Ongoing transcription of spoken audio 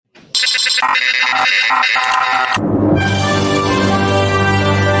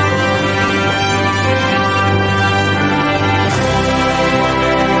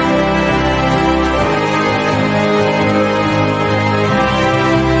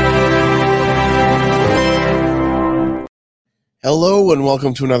Hello and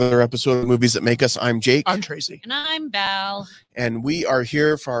welcome to another episode of Movies That Make Us. I'm Jake. I'm Tracy. And I'm Val. And we are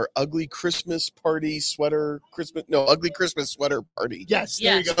here for our ugly Christmas party sweater ugly Christmas sweater party. Yes,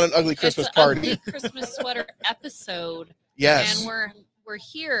 there you go, an ugly Christmas party. Ugly Christmas sweater episode. Yes. And we're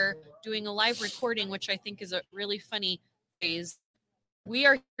here doing a live recording, which I think is a really funny phrase. We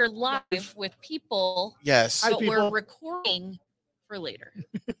are here live with people. Yes. But we're recording for later.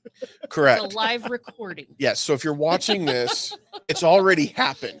 Correct. It's a live recording. Yes. So if you're watching this, it's already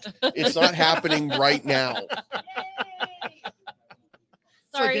happened. It's not happening right now.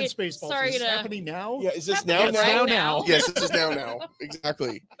 Sorry. It's like sorry, is this happening now? Yeah. Is this happening now? Yes, this is now.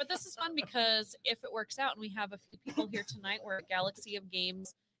 Exactly. But this is fun because if it works out and we have a few people here tonight, we're at Galaxy of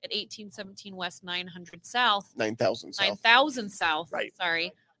Games at 1817 West 900 South. 9,000 South. 9,000 South. Right.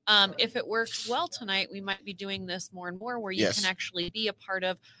 Sorry. If it works well tonight, we might be doing this more and more where you can actually be a part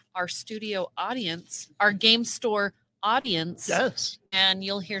of our studio audience, our game store audience. Yes. And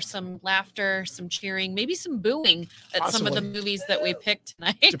you'll hear some laughter, some cheering, maybe some booing at some of the movies that we picked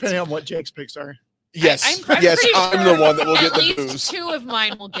tonight. Depending on what Jake's picks are. Yes. I'm the one that will get the booze. At least two of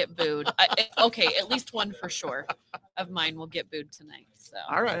mine will get booed. Okay, at least one for sure of mine will get booed tonight. So.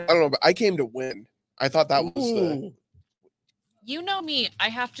 All right. I don't know, but I came to win. I thought that was the... You know me. I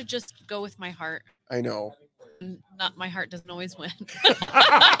have to just go with my heart. I know. Not my heart doesn't always win.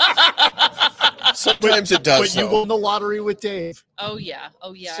 Sometimes it does. But you won the lottery with Dave. Oh yeah.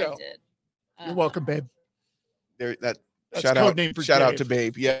 I did. You're welcome, babe. That's shout out to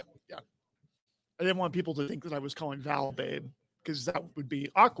Babe. Yeah. I didn't want people to think that I was calling Val Babe because that would be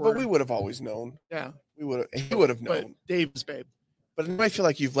awkward. But we would have always known. Yeah. He would have known. But Dave's Babe. But I feel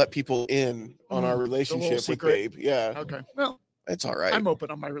like you've let people in on our relationship with Babe. Yeah. Okay. Well, it's all right. I'm open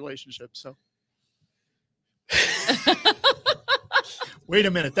on my relationship, so. Wait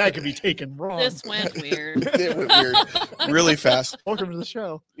a minute, that could be taken wrong. This went weird. It went weird really fast. Welcome to the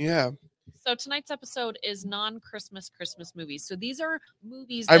show. Yeah. So tonight's episode is non-Christmas Christmas movies. So these are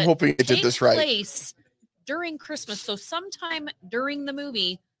movies I'm hoping I did this right. Place during Christmas. So sometime during the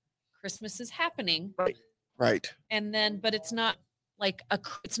movie, Christmas is happening. Right. And then, but it's not like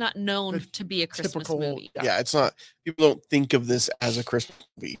it's not known to be a Christmas movie. Yeah, it's not. People don't think of this as a Christmas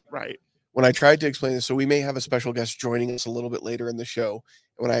movie. Right. When I tried to explain this, so we may have a special guest joining us a little bit later in the show.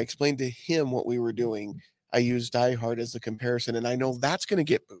 And when I explained to him what we were doing, I used Die Hard as the comparison. And I know that's going to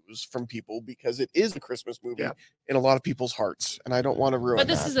get boos from people because it is a Christmas movie in a lot of people's hearts. And I don't want to ruin But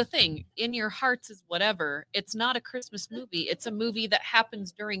this that. is the thing. In your hearts is whatever. It's not a Christmas movie. It's a movie that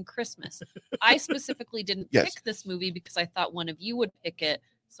happens during Christmas. I specifically didn't pick this movie because I thought one of you would pick it.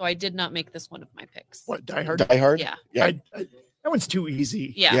 So I did not make this one of my picks. What, Die Hard? Die Hard? Yeah. That one's too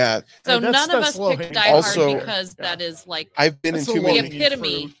easy. Yeah. So none of us picked Die Hard because that is like I've been in too many the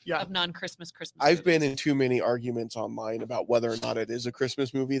epitome of non-Christmas Christmas. I've been in too many arguments online about whether or not it is a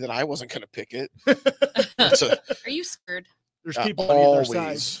Christmas movie that I wasn't going to pick it. Are you scared? There's people on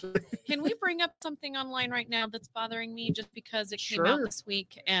either side. Can we bring up something online right now that's bothering me just because it came out this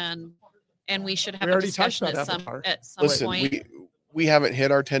week and we should have a discussion at some point? We haven't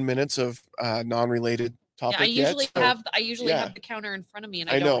hit our 10 minutes of non-related topic I usually yet. I usually have the counter in front of me, and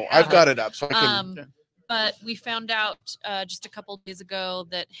I know I've got it up, so I can. But we found out just a couple of days ago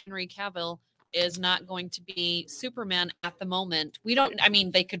that Henry Cavill is not going to be Superman at the moment. We don't. I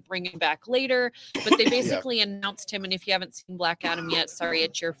mean, they could bring him back later, but they basically announced him. And if you haven't seen Black Adam yet, sorry,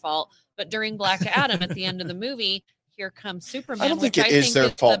 it's your fault. But during Black Adam, at the end of the movie, here comes Superman. I don't think it is their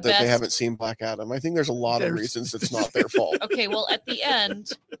fault that they haven't seen Black Adam. I think there's a lot of reasons it's not their fault. Okay, well, at the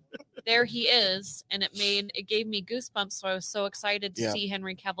end, there he is, and it gave me goosebumps. So I was so excited to see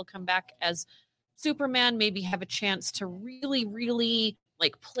Henry Cavill come back as Superman. Maybe have a chance to really, really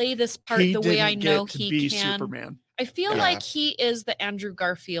like play this part the way I know he can. Superman. I feel like he is the Andrew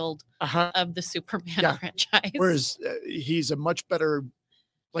Garfield of the Superman franchise. Whereas he's a much better.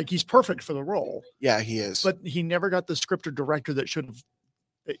 Like, he's perfect for the role. Yeah, he is. But he never got the script or director that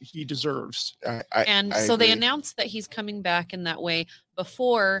he deserves. So they announced that he's coming back in that way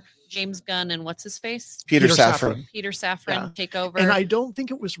before James Gunn and what's his face? Peter Safran take over. And I don't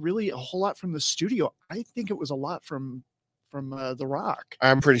think it was really a whole lot from the studio. I think it was a lot from The Rock.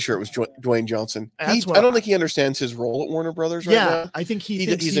 I'm pretty sure it was Dwayne Johnson. I don't think he understands his role at Warner Brothers right now. I think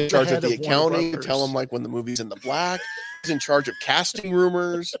he's in charge of the accounting. Tell him like when the movie's in the black. He's in charge of casting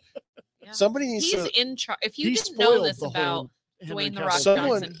rumors. Somebody needs in charge. If you didn't know this about Henry Dwayne the Cavill. Rock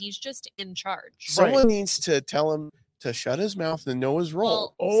Someone- Johnson. He's just in charge. Someone needs to tell him to shut his mouth and know his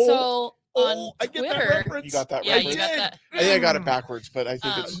role. Well, so on I get that Twitter, reference. You got that yeah, reference? you got that. I think I got it backwards, but I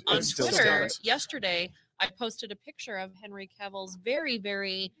think it's On it still Twitter stands. yesterday, I posted a picture of Henry Cavill's very,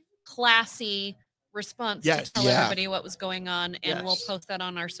 very classy response Yes. to tell Yeah. everybody what was going on, and we'll Yes. post that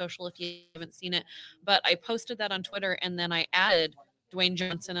on our social if you haven't seen it. But I posted that on Twitter, and then I added Dwayne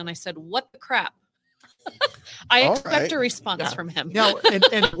Johnson, and I said, "What the crap?" I All expect right. a response Yeah. from him. Now,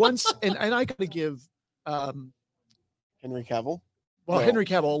 and once, and I got to give, Henry Cavill. well, No. Henry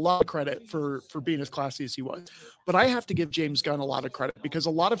Cavill a lot of credit for being as classy as he was, but I have to give James Gunn a lot of credit because a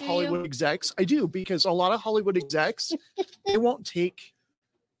lot of Do Hollywood execs, I do, because a lot of Hollywood execs, they won't take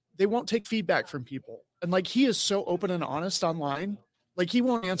feedback from people, and like he is so open and honest online. Like he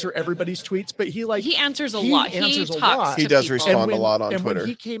won't answer everybody's tweets, but he answers a he lot. answers He a talks. lot. to He does people. respond a lot on and Twitter. when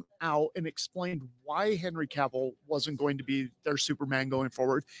he came out and explained why Henry Cavill wasn't going to be their Superman going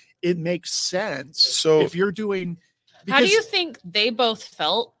forward, it makes sense. So- if you're doing, How do because- you think they both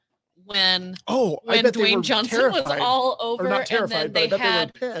felt when I when bet they Dwayne were Johnson was terrified. all over, not and terrified, then but I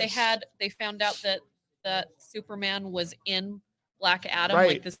bet they pissed. they found out that Superman was in Black Adam, Right.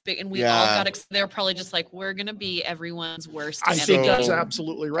 like this big, and we all Yeah. got. They're probably just like, we're gonna be everyone's worst I enemy. think that's So-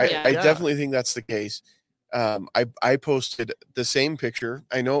 absolutely right. Yeah. I Yeah. definitely think that's the case. I posted the same picture.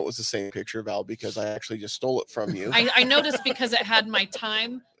 I know it was the same picture, Val, because I actually just stole it from you. I noticed because it had my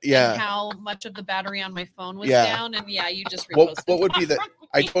time Yeah. and how much of the battery on my phone was Yeah. down, and yeah, you just What reposted. would be the?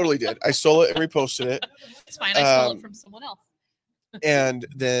 I totally did. I stole it and reposted it, It's fine. I stole um, it from someone else. and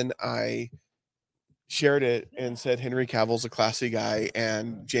then I shared it and said Henry Cavill's a classy guy,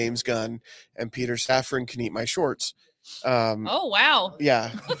 and James Gunn and Peter Safran can eat my shorts. Oh wow! Yeah,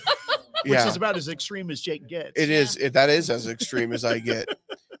 Which yeah. is about as extreme as Jake gets. It is. That is as extreme as I get.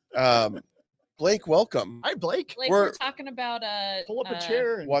 Blake, welcome. Hi, Blake. Like we're We're- talking about Pull up a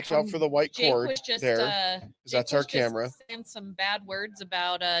chair. And Watch out come- for the white Jake cord was just there. Jake that's our was just camera. saying some bad words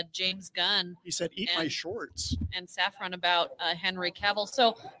about James Gunn He said, "Eat my and- shorts." and Saffron about Henry Cavill.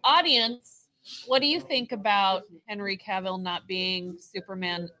 So, audience, what do you think about Henry Cavill not being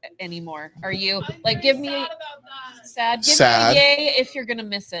Superman anymore? Are you like, give me sad? Give Sad. me a yay if you're gonna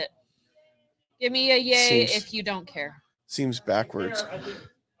miss it. Give me a yay Seems- if you don't care. Seems backwards.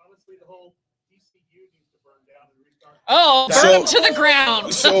 Oh, burn So- him to the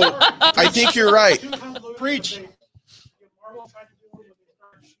ground. So I think you're right. Preach. Marvel tried to do it with the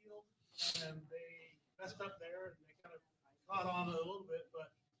current Shield, and they messed up there, and they kind of caught on it a little bit.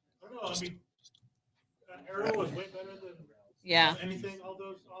 But I don't know. I mean, Arrow was way better than Yeah. anything. All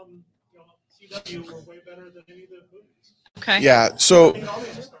those on CW were way better than any of the movies. Okay. Yeah. I So think all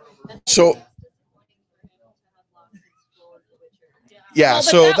these just start over. so yeah. Well, but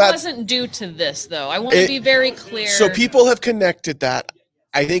So that that's wasn't due to this, though. I want to It- be very clear. so people have connected that.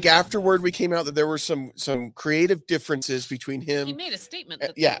 I think afterward we came out that there were some creative differences between he him. made a statement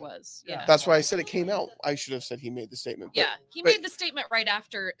that yeah. there was. Yeah. That's why I said it came out. I should have said he made the statement. But Yeah, he but- made the statement right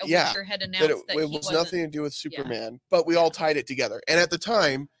after Yeah, Witcher had that announced it, that it he was wasn't. nothing to do with Superman, but we all tied it together. And at the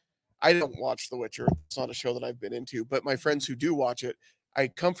time, I didn't watch The Witcher. It's not a show that I've been into, but my friends who do watch it, I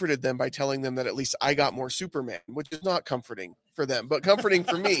comforted them by telling them that at least I got more Superman, which is not comforting for them, but comforting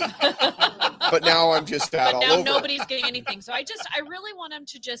for me. But now I'm just sad But all now over. nobody's getting anything. So I really want him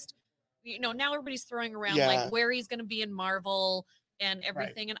to just, now everybody's throwing around Yeah. like where he's going to be in Marvel and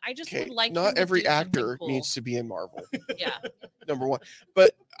everything, and I just Okay, would like him not to every do something actor cool. needs to be in Marvel. Yeah, Number one.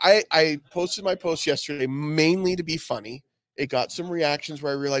 But I posted my post yesterday mainly to be funny. It got some reactions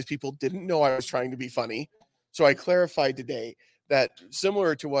where I realized people didn't know I was trying to be funny. So I clarified today that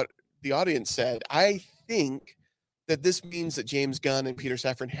similar to what the audience said, I think that this means that James Gunn and Peter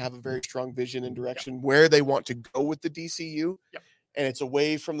Safran have a very strong vision and direction where they want to go with the DCU. Yep. And it's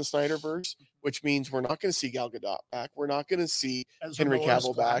away from the Snyderverse, which means we're not going to see Gal Gadot back. We're not going to see Ezra Henry Miller's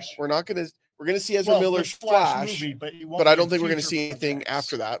Cavill back. Flash. We're going to see Ezra Well, the Miller's Flash, movie, but, but I don't think we're going to see anything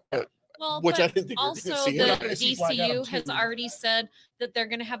after that. But well, which I but didn't think we were also gonna see. We're the not gonna see Black Adam DCU has 2. already said that they're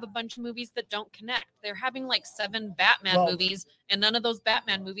going to have a bunch of movies that don't connect. They're having like 7 Batman Well, movies, and none of those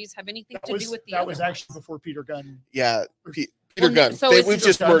Batman movies have anything That to was, do with the that other was one. actually before Peter Gunn. yeah, Peter Well, Gunn. so They- it's we've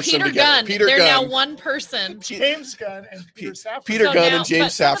just merged Peter them together. Gunn. Peter they're Gunn. now one person. James Gunn and Peter Safran. Peter So Gunn now- and James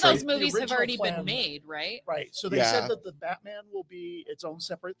but some of Safran. those movies have original already been plan- made, right? Right. So they Yeah. said that the Batman will be its own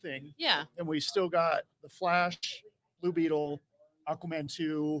separate thing. Yeah. And we still got the Flash, Blue Beetle, Aquaman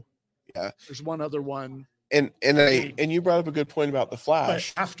 2. Yeah. There's one other one. And you brought up a good point about the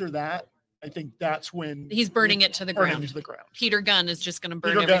Flash. But after that, I think that's when He's burning it to the burning ground. to the ground. Peter Gunn is just going to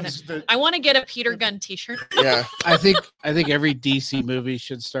burn Peter everything. Gunn's the I want to get a Peter Gunn T-shirt. Yeah, I think every DC movie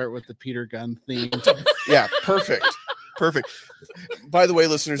should start with the Peter Gunn theme. yeah, perfect. Perfect. By the way,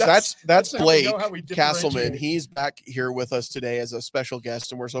 listeners, that's how we Blake know how we Castleman. differentiate. He's back here with us today as a special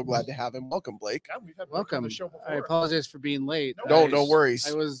guest, and we're so glad to have him. Welcome, Blake. God, we've had Blake on Welcome. the show I before. apologize for being late. No, I no was- worries.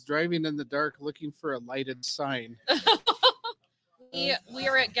 I was driving in the dark looking for a lighted sign. We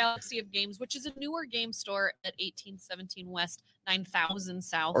are at Galaxy of Games, which is a newer game store at 1817 West, 9000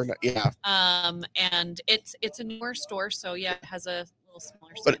 South. Or not, yeah, And it's a newer store, so yeah, it has a little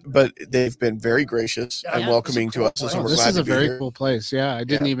smaller. but stand. but they've been very gracious Yeah, and yeah, welcoming it's a to cool us, so place. we're This glad is to a be very here. cool place. Yeah, I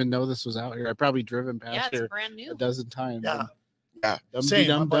didn't even know this was out here. I probably driven past Yeah, it's here brand a new. dozen times. Yeah. Dum Same,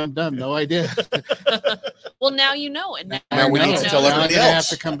 dum I'm dum dum. No idea. Well, now you know, and Now we I need know. to tell Now I'm everybody gonna have else.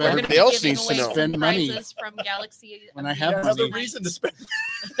 to come we're back. gonna Everybody be else giving needs to away know. some Spend money. prizes from Galaxy. When of I have Games money. Another reason to spend.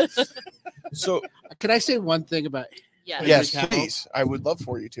 So Can I say one thing about? Yes. yes, Henry Cavill? please. I would love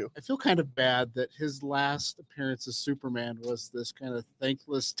for you to. I feel kind of bad that his last appearance as Superman was this kind of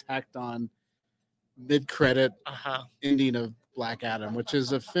thankless, tacked on mid-credit ending of Black Adam, which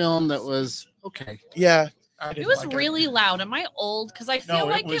is a film that was okay. Yeah, It was really loud. Am I old? Because I feel No,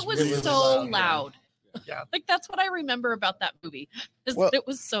 like it was really so loud. loud. Yeah. Like that's what I remember about that movie. Is Well, that it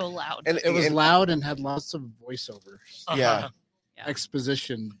was so loud. and It was and- loud and had lots of voiceover, yeah, Yeah.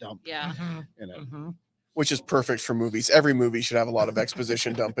 exposition dump Yeah. in it. which is perfect for movies. Every movie should have a lot of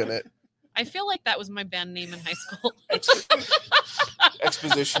exposition dump in it. I feel like that was my band name in high school.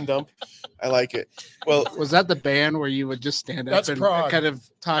 Exposition dump. I like it. Well, Was that the band where you would just stand up That's and Prague. kind of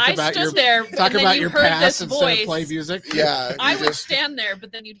talk I about stood your there. talk and then about you your heard past this instead of play voice. music? yeah, I you would just stand there,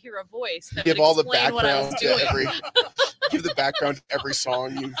 but then you'd hear a voice that give would all the explain what I was background to doing. every give the background to every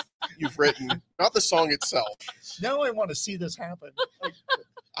song you've written, not the song itself. Now I want to see this happen. Like,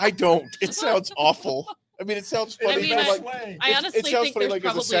 I don't. It sounds awful. I mean, it sounds in funny. the mean, but best like, way. I It- it honestly sounds think funny there's like it's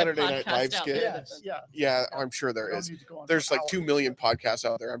a probably Saturday a Night podcast Live out skit. there. Yes, yeah. yeah, I'm sure there Don't is. need to go on There's for like 2 million podcasts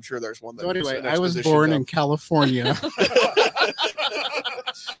out there. I'm sure there's one. That So needs anyway, an I was exposition born in dump. California.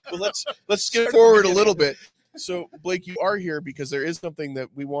 Well, let's skip forward a little bit. So, Blake, you are here because there is something that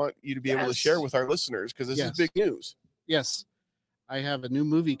we want you to be able to Yes. share with our listeners because this is Yes. big news. Yes, I have a new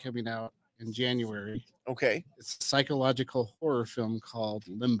movie coming out in January. Okay. It's a psychological horror film called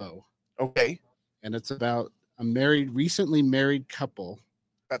Limbo, Okay. and it's about a recently married couple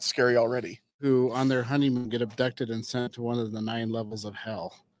That's scary already. who, on their honeymoon, get abducted and sent to one of the 9 levels of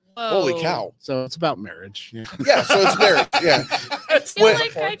hell. Holy Whoa. cow. So it's about marriage. Yeah. Yeah. So it's marriage. Yeah. I feel When-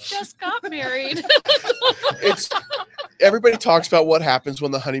 like I just got married. It's everybody talks about what happens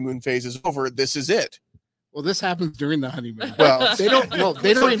when the honeymoon phase is over. This is it. Well, this happens during the honeymoon. Well, They don't. No,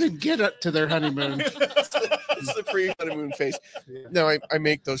 they don't even get up to their honeymoon. it's the pre-honeymoon phase. No, I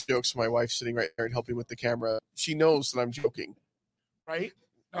make those jokes. My wife's sitting right there and helping with the camera. She knows that I'm joking. Right?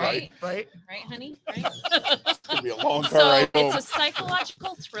 Right. Right? Right, honey? Right? It's gonna be a long car So ride it's home. a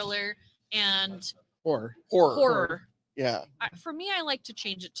psychological thriller and Or Horror. horror. Yeah. For me, I like to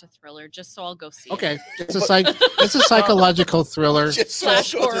change it to thriller just so I'll go see okay, it. it's a psychological thriller. Just so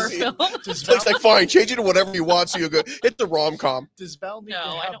Slash I'll go to horror see it. film. Does Blake's Val, like, fine, change it to whatever you want. So you go hit the rom com. does Val need No, to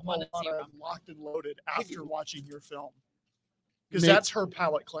I have don't wanna see Moana rom-com. locked and loaded after watching your film? Because May- that's her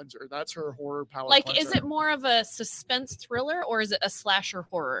palate cleanser. That's her horror palate Like, cleanser. is it more of a suspense thriller or is it a slasher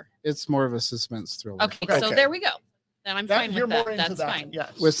horror? It's more of a suspense thriller Okay, so Okay. there we go. Then I'm That, fine you're with more that. into That's that. fine.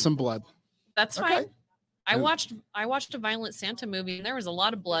 Yes. with some blood. That's Okay. fine. I And- watched a Violent Santa movie and there was a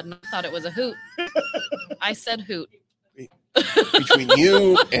lot of blood and I thought it was a hoot. I said hoot. Between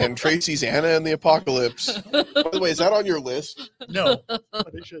you and Tracy's Anna and the Apocalypse. By the way, is that on your list? No, but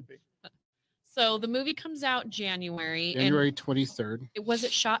it should be. So the movie comes out January. January 23rd. And was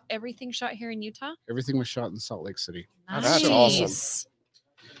it shot? Everything shot here in Utah? Everything was shot in Salt Lake City. That's awesome. Nice.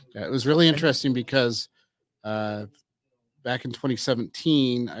 Yeah, it was really interesting because back in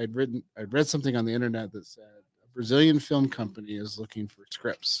 2017, I'd read something on the internet that said a Brazilian film company is looking for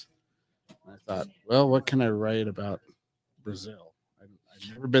scripts. And I thought, well, what can I write about Brazil? I've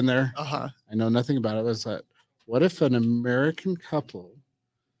never been there. Uh huh. I know nothing about it. I was like, what if an American couple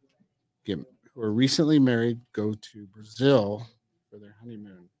who are recently married go to Brazil for their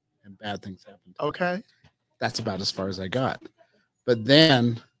honeymoon and bad things happen? Okay. That's about as far as I got. But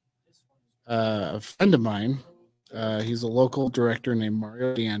then a friend of mine, he's a local director named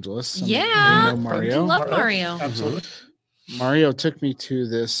Mario DeAngelis. Some of you Yeah. know I Mario. love Mario. Absolutely. Mario took me to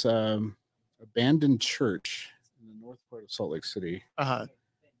this abandoned church in the north part of Salt Lake City Uh huh.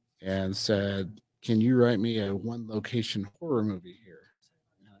 and said, "Can you write me a one location horror movie here?"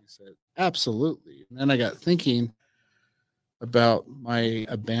 And I said, "Absolutely." And then I got thinking about my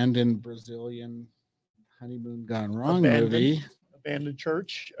abandoned Brazilian honeymoon gone wrong Abandoned. movie. Abandoned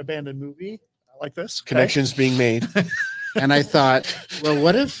church, abandoned movie. I like this. Okay. Connections being made. And I thought, well,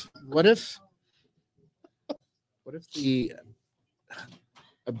 what if what if the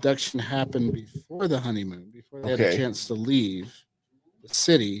abduction happened before the honeymoon, before they had Okay. a chance to leave the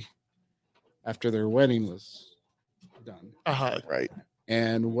city after their wedding was done? Right.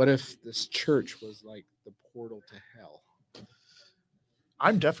 And what if this church was like the portal to hell?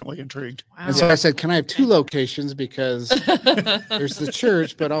 I'm definitely intrigued. And so I said, can I have two locations? Because there's the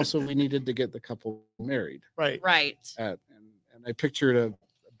church, but also we needed to get the couple married. Right. Right. And I pictured a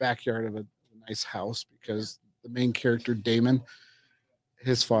backyard of a nice house because the main character, Damon,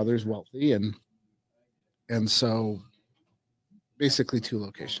 his father's wealthy. And so basically two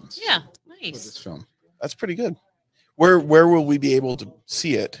locations. Yeah. For Nice. this film. That's pretty good. Where will we be able to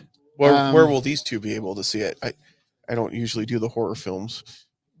see it? Where will these two be able to see it? I don't usually do the horror films.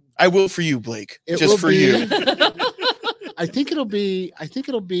 I will for you, Blake. It Just will for be- you. I think it'll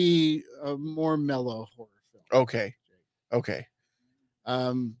be a more mellow horror film. Okay.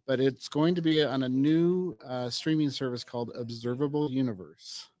 But it's going to be on a new streaming service called Observable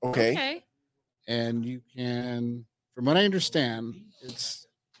Universe. Okay. Okay. And you can, from what I understand, it's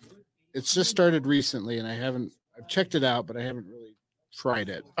just started recently, and I've checked it out, but I haven't really tried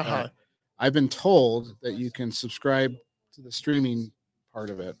it. I've been told that you can subscribe to the streaming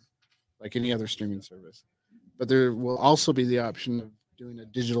part of it, like any other streaming service, but there will also be the option of doing a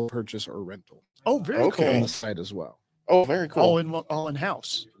digital purchase or rental Oh, very Okay. on cool. the site as well. Oh, very cool. All in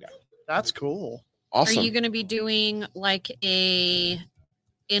house. Yeah. That's cool. Awesome. Are you going to be doing like a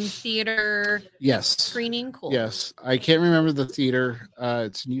in theater Yes. screening? Cool. Yes. I can't remember the theater.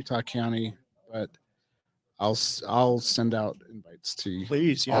 It's in Utah County, but I'll send out invites to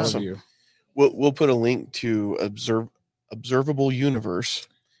Please. Yeah. all Awesome. of you. We'll put a link to Observable Universe.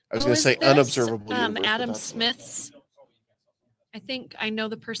 I was Oh, going to is say this, Unobservable Universe. but Adam that's- Smith's. I think I know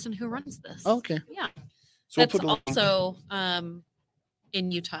the person who runs this. Okay. Yeah. So we'll That's put a link. also in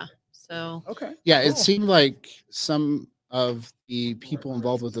Utah. So Okay. Yeah, it Cool. seemed like some of the people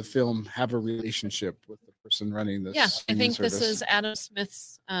involved with the film have a relationship with the person running this. yeah, I streaming think this service. is Adam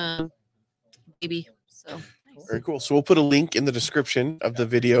Smith's baby. So nice. Very cool. So we'll put a link in the description of the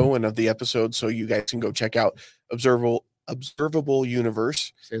video and of the episode so you guys can go check out Observable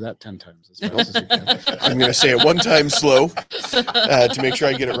Universe. Say that 10 times as fast as you can. I'm going to say it one time slow to make sure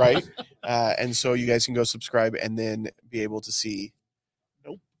I get it right. And so you guys can go subscribe and then be able to see.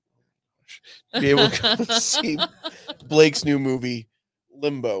 Be able to go see Blake's new movie,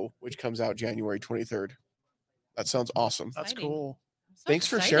 Limbo, which comes out January 23rd. That sounds awesome. That's Exciting. cool. I'm so Thanks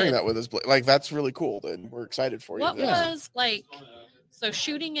for sharing excited. that with us, Blake. Like, that's really cool. And we're excited for you. What then. was like, so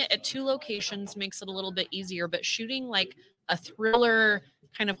shooting it at two locations makes it a little bit easier, but shooting like a thriller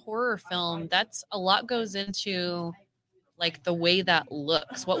kind of horror film, that's a lot goes into like the way that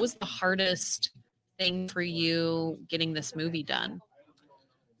looks. What was the hardest thing for you getting this movie done?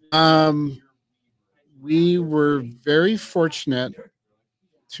 We were very fortunate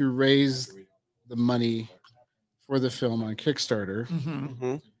to raise the money for the film on Kickstarter.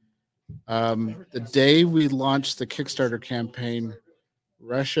 Mm-hmm. Mhm. The day we launched the Kickstarter campaign,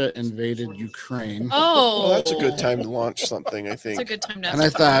 Russia invaded Ukraine. Oh, Well, that's a good time to launch something, I It's a think. good time to And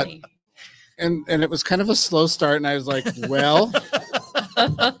ask I thought- money. And it was kind of a slow start. And I was like, well,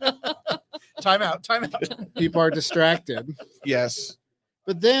 Time out. people are distracted. Yes.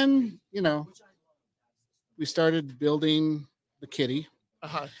 But then, we started building the kitty.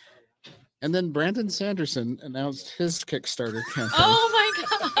 And then Brandon Sanderson announced his Kickstarter campaign. Oh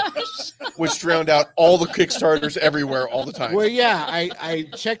my gosh. Which drowned out all the Kickstarters everywhere all the time. Well, yeah, I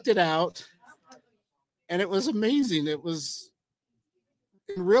checked it out and it was amazing. It was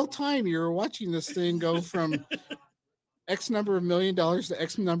in real time. You were watching this thing go from X number of $1 million to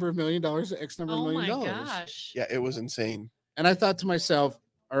X number of $1 million to X number of Oh $1 my million. gosh. Yeah, it was insane. And I thought to myself,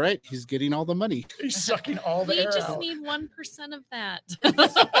 all right, he's getting all the money. He's sucking all the We air just out. need 1% of that.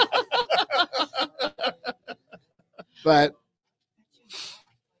 But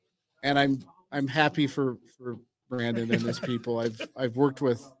and I'm happy for Brandon and his people. I've worked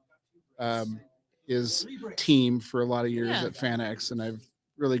with his team for a lot of years Yeah. at FanX, and I've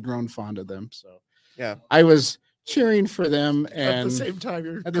really grown fond of them. So Yeah. I was cheering for them, At and the same time,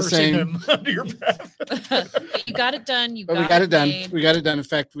 you're at the cursing same- him under your breath. But you got it done. but we got it done. made. We got it done. In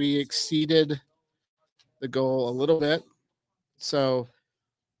fact, we exceeded the goal a little bit. So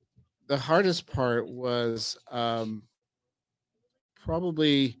the hardest part was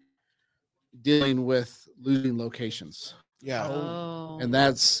probably dealing with losing locations, Yeah. Oh. and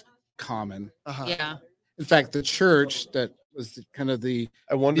that's common. Yeah. In fact, the church that was kind of the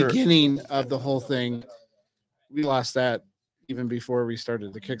I wonder. beginning of the whole thing, we lost that even before we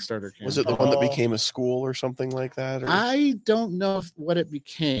started the Kickstarter campaign. Was it the one that Oh. became a school or something like that? Or? I don't know what it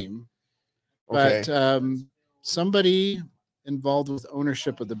became, Okay. but somebody involved with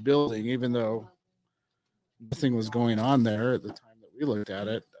ownership of the building, even though nothing was going on there at the time that we looked at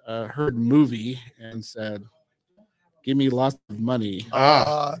it, heard movie and said, give me lots of money.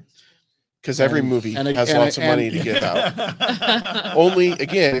 Because every And- movie and- has and- lots of money and- to give out. Only,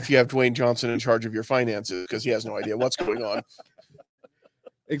 again, if you have Dwayne Johnson in charge of your finances, because he has no idea what's going on.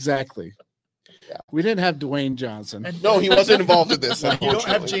 Exactly. Yeah. We didn't have Dwayne Johnson. And No, he wasn't involved in this. you don't have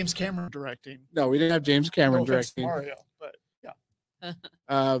Unfortunately. James Cameron directing. No, we didn't have James Cameron No offense to directing. Mario, but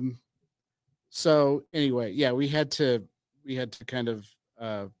yeah. So anyway, yeah, we had to kind of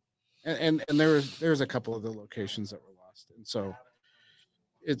and there was a couple of the locations that were lost. And so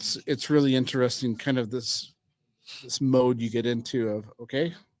it's really interesting, kind of this mode you get into of,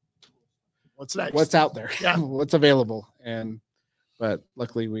 okay, What's next? what's out there? Yeah. What's available? But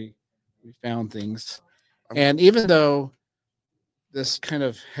luckily we found things. And even though this kind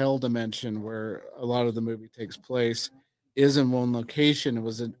of hell dimension where a lot of the movie takes place is in one location, it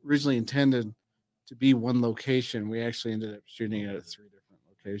was originally intended to be one location. We actually ended up shooting it at 3 different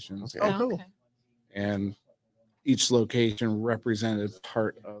locations. Okay. Oh, cool. Okay. And each location represented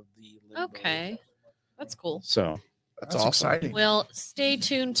part of the Limbo. Okay. That's cool. So That's That's awesome. exciting. Well, stay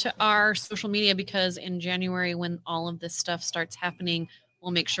tuned to our social media because in January, when all of this stuff starts happening,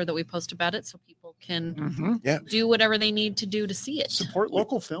 we'll make sure that we post about it so people can Mhm. do whatever they need to do to see it. Support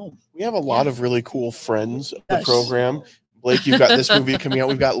local film. We have a lot of really cool friends of the Yes. program. Blake, you've got this movie coming out.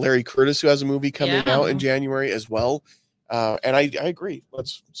 We've got Larry Curtis, who has a movie coming Yeah. out in January as well. And I agree.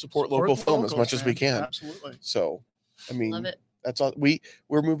 Let's support local the film as locals, much as we man. can. Absolutely. So, I mean, Love it. that's all.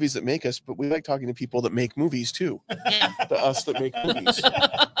 We're movies that make us, but we like talking to people that make movies too. Yeah. The us that make movies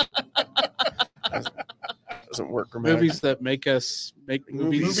doesn't work grammatically. movies that make us make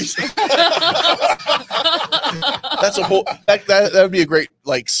movies. That's a whole that would be a great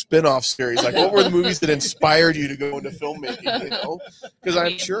like spin-off series. Like, what were the movies that inspired you to go into filmmaking? You know, because I I'm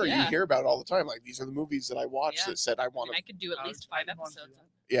mean, sure you yeah. hear about it all the time. Like, these are the movies that I watched Yeah. that said I want I to. could do at least 5 episodes.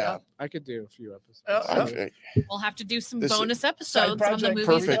 Yeah, I could do a few episodes. okay. We'll have to do some This is- bonus episodes on the project. movies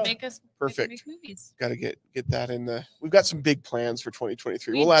Perfect. that make us Perfect. Make movies. Got to get that in the. We've got some big plans for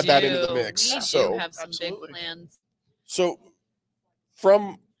 2023. We We'll add that into the do. mix. We do So, have some Absolutely. big plans. so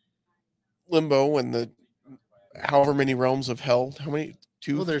from Limbo and the however many realms of hell, how many?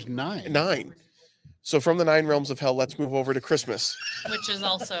 Two, Well, there's 9. 9. So from the 9 realms of hell, let's move over to Christmas. Which is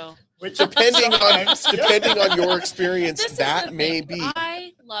also Which Depending on sometimes- depending on your experience, this is that the may thing. be.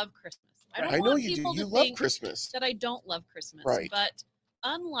 I love Christmas. I don't I know want you do. people You to love think Christmas. that I don't love Christmas. Right. But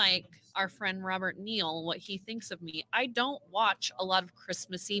unlike our friend Robert Neal, what he thinks of me, I don't watch a lot of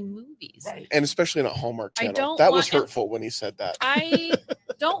Christmassy movies. Right. And especially not Hallmark I Channel. don't That was want- hurtful when he said that. I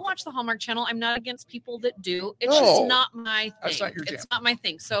don't watch the Hallmark Channel. I'm not against people that do. It's No. just not my thing. That's not your It's jam. not my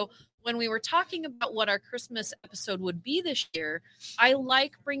thing. So when we were talking about what our Christmas episode would be this year, I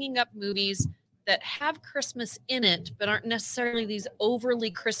like bringing up movies that have Christmas in it, but aren't necessarily these overly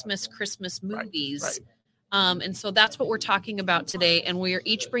Christmas Right, movies. right. And so that's what we're talking about today. And we are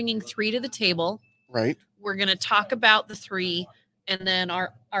each bringing 3 to the table. Right? We're going to talk about the 3. And then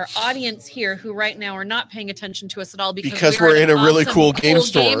our audience here, who right now are not paying attention to us at all Because we're we're in an a really awesome, cool game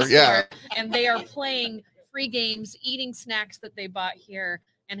store. Yeah. and they are playing free games, eating snacks that they bought here,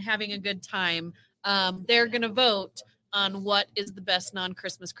 and having a good time. They're going to vote on what is the best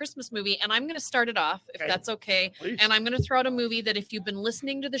non-Christmas Christmas movie. And I'm going to start it off, if Okay. that's okay. Please. And I'm going to throw out a movie that if you've been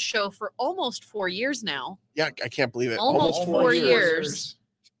listening to the show for almost 4 years now, Yeah, I can't believe it. Almost Almost 4 4 years.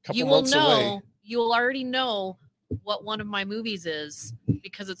 Couple you will months know, away. you'll already know what one of my movies is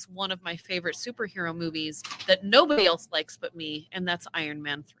because it's one of my favorite superhero movies that nobody else likes but me, and that's Iron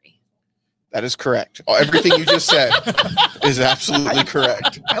Man 3. That is correct. Everything you just said is absolutely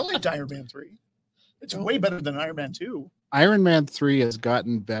correct. I liked Iron Man 3. It's way better than Iron Man 2. Iron Man 3 has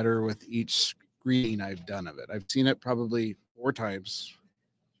gotten better with each screening I've done of it. I've seen it probably 4 times.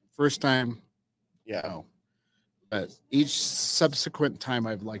 First time, Yeah. no. But each subsequent time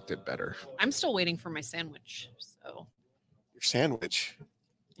I've liked it better. I'm still waiting for my sandwich. So Your sandwich.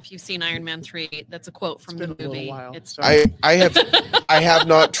 if you've seen Iron Man 3, that's a quote from It's the been a little movie. while. It's Sorry. I have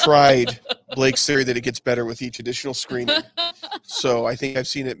not tried Blake's theory that it gets better with each additional screening. So I think I've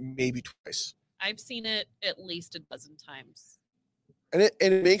seen it maybe twice. I've seen it at least a dozen times. And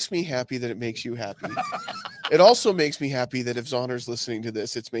it makes me happy that it makes you happy. It also makes me happy that if Zahner's listening to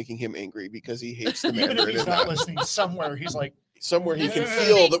this, it's making him angry because he hates the Even if Mandarin. he's and not that listening somewhere, he's like, somewhere he can This is the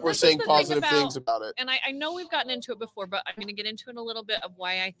feel thing- that we're this is saying the thing positive about- things about it. And I know we've gotten into it before, but I'm going to get into it a little bit of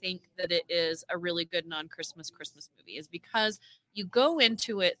why I think that it is a really good non-Christmas Christmas movie is because you go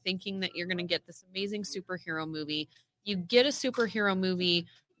into it thinking that you're going to get this amazing superhero movie. You get a superhero movie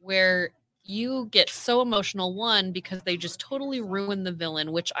where you get so emotional, one, because they just totally ruin the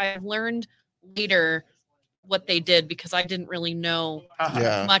villain, which I've learned later what they did because I didn't really know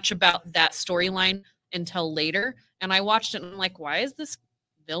Yeah. much about that storyline until later. And I watched it and I'm like, why is this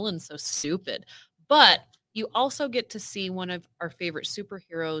villain so stupid? But you also get to see one of our favorite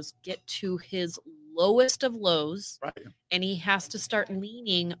superheroes get to his lowest of lows, Right. and he has to start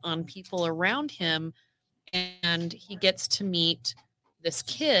leaning on people around him. And he gets to meet this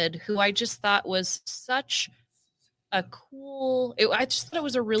kid who I just thought was such a cool, I just thought it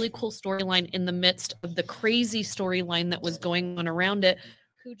was a really cool storyline in the midst of the crazy storyline that was going on around it,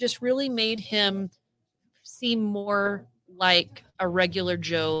 who just really made him seem more like a regular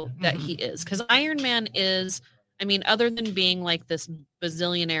Joe that he is. Because Iron Man is, I mean, other than being like this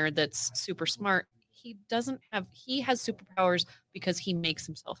bazillionaire that's super smart, he has superpowers because he makes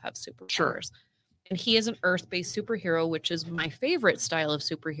himself have superpowers. Sure. And he is an earth-based superhero, which is my favorite style of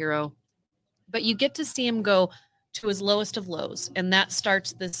superhero. But you get to see him go to his lowest of lows, and that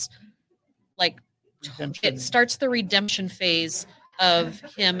starts this, like, Redemption. it starts the redemption phase of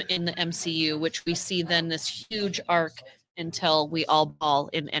him in the MCU, which we see then this huge arc until we all ball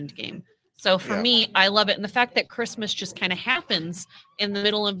in Endgame. So for Yeah. me, I love it. And the fact that Christmas just kind of happens in the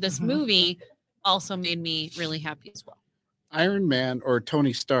middle of this movie also made me really happy as well. Iron Man or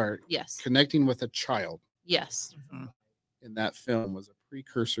Tony Stark Yes. connecting with a child Yes. in that film was a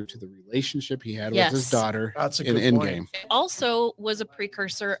precursor to the relationship he had Yes. with his daughter That's a in good Endgame. point. It also was a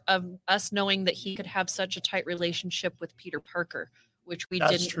precursor of us knowing that he could have such a tight relationship with Peter Parker, which we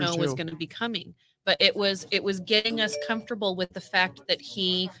That's didn't true, know was too. going to be coming. But it was getting us comfortable with the fact that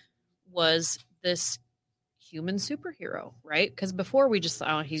he was this human superhero, right? Because before we just thought,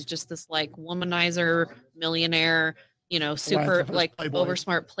 oh, he's just this like womanizer, millionaire, super Philanthropist, like playboy.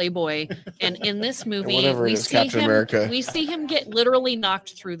 oversmart playboy. And in this movie, whatever it we is, see Captain him. America. We see him get literally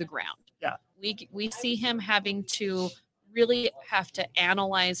knocked through the ground. Yeah. We see him having to really have to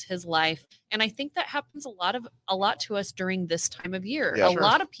analyze his life, and I think that happens a lot to us during this time of year. Yeah, a sure.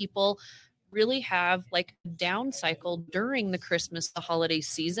 lot of people really have like a down cycle during the holiday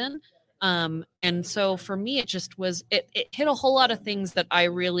season. And so for me, it just was, it hit a whole lot of things that I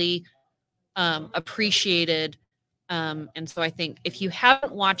really appreciated. And so I think if you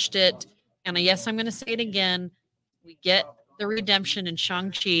haven't watched it, and yes, I'm going to say it again, we get the redemption in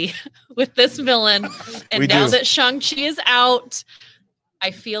Shang-Chi with this villain. And We now do. that Shang-Chi is out,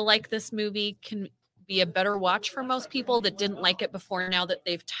 I feel like this movie can be a better watch for most people that didn't like it before, now that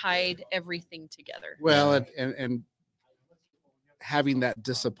they've tied everything together. Well, and having that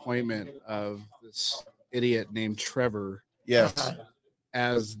disappointment of this idiot named Trevor Yes.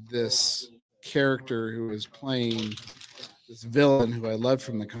 as this character who is playing this villain who I loved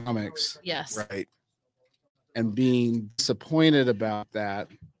from the comics, Yes. Right. and being disappointed about that.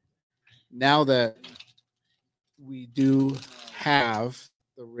 Now that we do have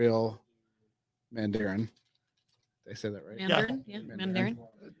the real Mandarin, did I say that right? Mandarin? Yeah, Mandarin.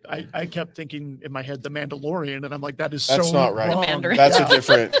 I kept thinking in my head the Mandalorian, and I'm like, that is That's so not right. wrong. The Mandarin. That's Yeah. a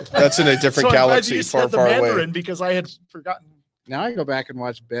different. That's in a different So I'm glad galaxy, you far, said the far Mandarin away. because I had forgotten. Now I go back and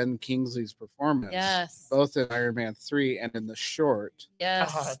watch Ben Kingsley's performance, Yes. both in Iron Man 3 and in the short,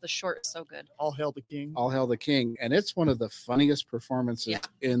 Yes. God. The short is so good. All hail the king. All Hail the King. And it's one of the funniest performances Yeah.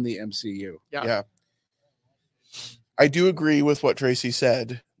 in the MCU. Yeah. Yeah. I do agree with what Tracy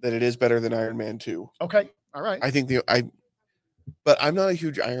said that it is better than Iron Man 2. Okay. All right. I think but I'm not a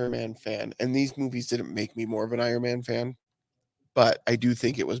huge Iron Man fan, and these movies didn't make me more of an Iron Man fan. But I do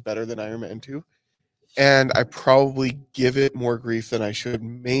think it was better than Iron Man 2. And I probably give it more grief than I should,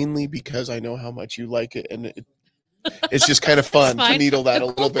 mainly because I know how much you like it, and it's just kind of fun to fine. needle that The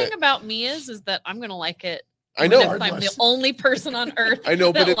a cool little thing bit. about me is that I'm gonna like it. I even know. if I'm the Regardless. only person on earth I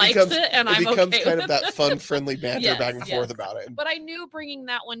know, that but it likes becomes it, and it I'm becomes okay kind with of that it. fun, friendly banter Yes, back and forth yes. about it. But I knew bringing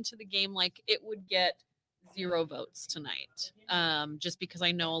that one to the game, like, it would get 0 votes tonight, just because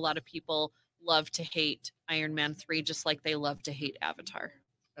I know a lot of people love to hate Iron Man 3, just like they love to hate Avatar.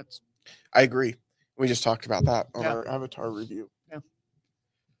 That's I agree. We just talked about that on Yeah. our Avatar review. Yeah.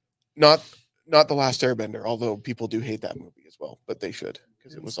 Not The Last Airbender, although people do hate that movie as well, but they should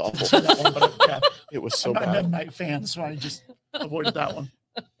because it was awful. that one, but yeah, It was so I'm not an M. bad. Night fan, so I just avoided that one.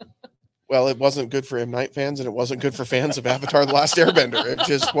 Well, it wasn't good for M. Night fans, and it wasn't good for fans of Avatar: The Last Airbender. It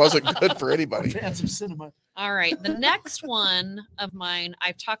just wasn't good for anybody. Fans of cinema. All right, the next one of mine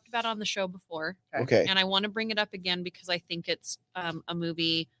I've talked about on the show before, Okay. and I want to bring it up again because I think it's a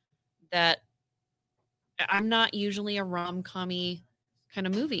movie that I'm not usually a rom-commy kind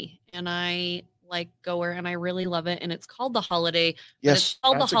of movie, and I like Goer, and I really love it, and it's called The Holiday. But Yes. it's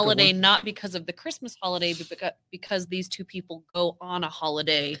called that's The a good Holiday one. not because of the Christmas holiday, but because these two people go on a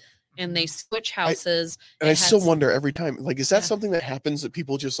holiday and they switch houses. And I It still has- wonder every time, like, is that Yeah. something that happens that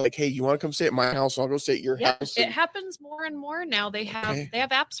people just like, hey, you want to come stay at my house? I'll go stay at your Yeah, house. it And- happens more and more now. They have Okay.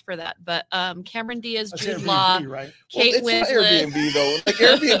 apps for that. But Cameron Diaz, That's Jude Airbnb, Law, right? Well, Kate it's not Winslet. Airbnb though. Like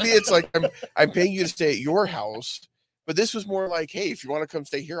Airbnb, it's like I'm paying you to stay at your house. But this was more like, hey, if you want to come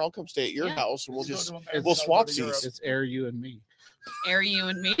stay here, I'll come stay at your Yeah. house, and we'll Go just to America, we'll go swap to Europe. seats. It's Air, you and me. Air you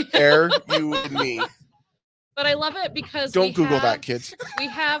and me. Air you and me. But I love it because Don't we Google have, that, kids. We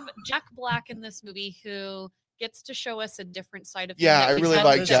have Jack Black in this movie who gets to show us a different side of him Yeah, that I we really hadn't-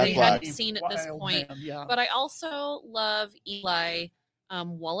 like that Jack we Black. hadn't seen at this Wild point. man, yeah. But I also love Eli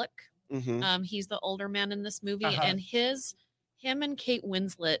Wallach. Hmm. He's the older man in this movie, Uh-huh. and him and Kate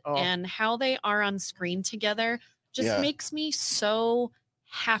Winslet Oh. and how they are on screen together just Yeah. makes me so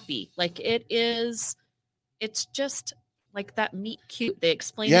happy. Like it's just like that meet cute. They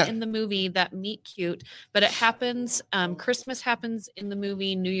explain Yeah. it in the movie, that meet cute, but it happens. Christmas happens in the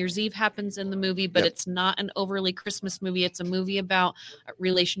movie, New Year's Eve happens in the movie, but Yep. it's not an overly Christmas movie. It's a movie about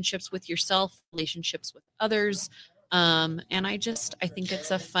relationships with yourself, relationships with others. And I think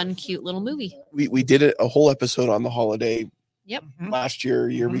it's a fun, cute little movie. We did a whole episode on the holiday Yep. Mhm. last year,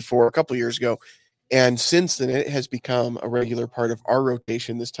 year Mhm. before, a couple years ago. And since then, it has become a regular part of our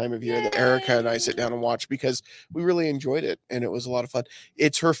rotation this time of year that Erica and I sit down and watch because we really enjoyed it and it was a lot of fun.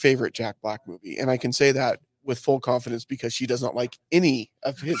 It's her favorite Jack Black movie. And I can say that with full confidence because she does not like any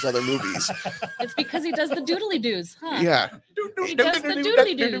of his other movies. It's because he does the doodly doos, huh? Yeah. He does the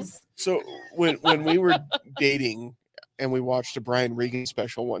doodly doos. So when we were dating and we watched a Brian Regan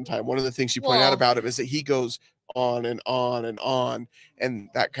special one time, one of the things she pointed out Well- about him is that he goes on and on and on, and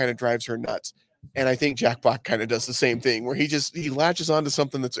that kind of drives her nuts. And I think Jack Black kind of does the same thing where he latches onto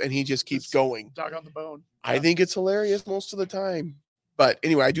something and he just keeps going. Dog on the bone. I think it's hilarious most of the time. But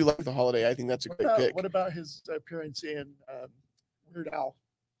anyway, I do like The Holiday. I think that's a great pick. What about his appearance in Weird Al?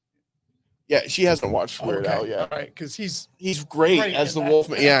 Yeah, she hasn't watched Weird Al yet. All right, because he's He's great Great as in the that.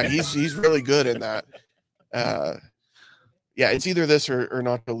 Wolfman. Yeah, he's really good in that. Yeah, it's either this or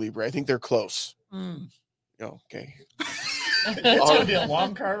Nacho Libre. I think they're close. Okay. it's gonna be a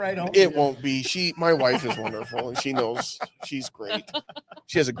long car ride home. It won't be. My wife is wonderful and she knows she's great.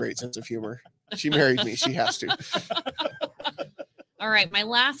 She has a great sense of humor. She married me. She has to. All right, my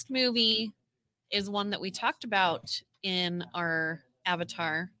last movie is one that we talked about in our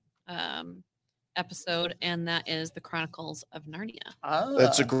Avatar episode, and that is The Chronicles of Narnia.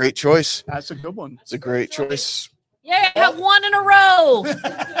 That's a great choice. That's a good one. It's a great choice. Yeah, I have one in a row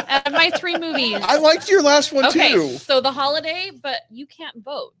out of my 3 movies. I liked your last one Okay, too. so The Holiday, but you can't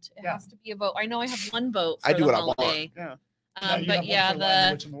vote. It Yeah. has to be a vote. I know I have one vote for I do The what I want. Holiday. Yeah. But You have one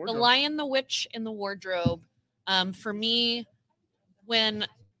yeah, for Lion, Witch, and the Wardrobe. Lion, the Witch in the Wardrobe. For me, when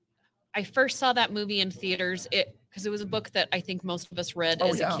I first saw that movie in theaters, because it was a book that I think most of us read Oh,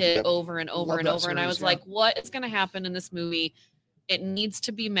 as yeah. a kid Yep. over and over Love and that over, and I series, was yeah. like, "What is going to happen in this movie? It needs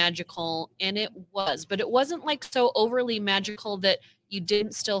to be magical," and it was, but it wasn't like so overly magical that you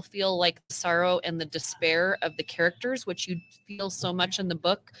didn't still feel like the sorrow and the despair of the characters, which you feel so much in the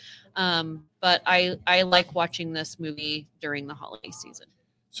book. But I like watching this movie during the holiday season.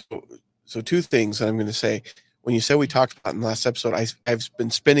 So 2 things that I'm going to say. When you said we talked about it in the last episode, I've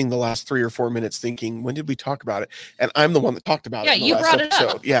been spending the last 3 or 4 minutes thinking, when did we talk about it? And I'm the one that talked about Yeah, it in the you last brought it up.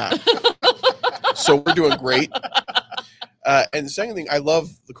 episode. Yeah. So we're doing great. And the second thing, I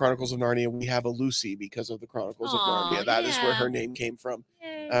love the Chronicles of Narnia. We have a Lucy because of the Chronicles Aw, of Narnia. That is where yeah. her name came from.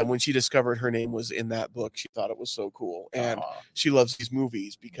 Yay. When she discovered her name was in that book, she thought it was so cool. And Aw. she loves these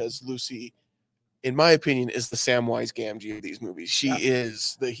movies because Lucy, in my opinion, is the Samwise Gamgee of these movies. She Yeah.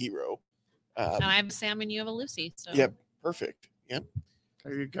 is the hero. And I have a Sam and you have a Lucy. So Yep, perfect. Yep.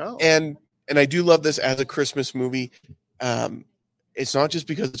 There you go. And I do love this as a Christmas movie. It's not just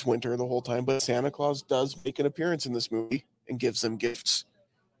because it's winter the whole time, but Santa Claus does make an appearance in this movie and gives them gifts.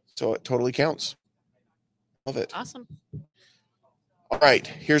 So it totally counts. Love it. awesome. All right,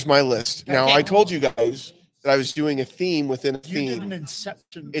 here's my list. Now, Okay. I told you guys that I was doing a theme within a you did an theme.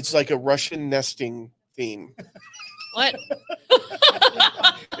 Inception. It's like a Russian nesting theme. What?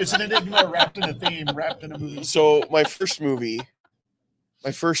 It's an enigma wrapped in a theme, wrapped in a movie. So my first movie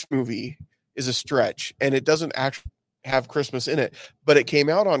is a stretch, and it doesn't actually have Christmas in it, but it came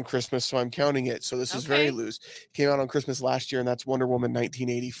out on Christmas, so I'm counting it. So this is very Okay. loose. It came out on Christmas last year, and that's Wonder Woman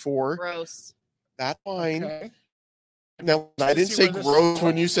 1984. Gross. That's fine. Okay. Now, I Let's didn't see say where this- gross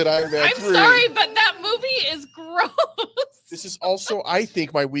when you said Iron Man I'm 3. sorry, but that movie is gross. This is also, I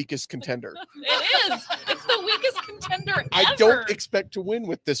think, my weakest contender. It is. It's the weakest contender ever. I don't expect to win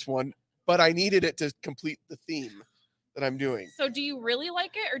with this one, but I needed it to complete the theme that I'm doing. So do you really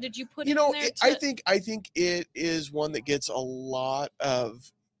like it, or did you put You it know, in there? I think it is one that gets a lot of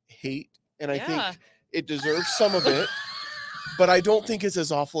hate, and I Yeah. think it deserves some of it, but I don't think it's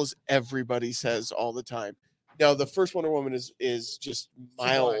as awful as everybody says all the time. Now, the first Wonder Woman is just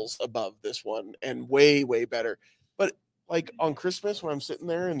miles above this one and way, way better. But like on Christmas when I'm sitting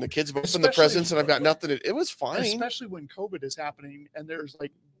there and the kids have opened the Especially- presents and I've got nothing, it was fine. Especially when COVID is happening and there's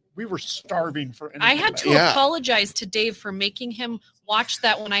like, we were starving for I had to Yeah. apologize to Dave for making him watch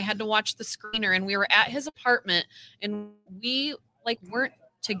that when I had to watch the screener, and we were at his apartment and we like weren't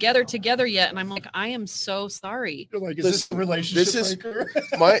together yet, and I'm like, I am so sorry. You're like, is This- this a relationship this is- breaker?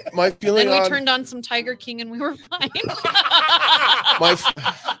 My feeling Then we on turned on some Tiger King and we were fine.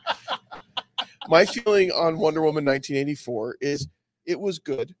 my feeling on Wonder Woman 1984 is it was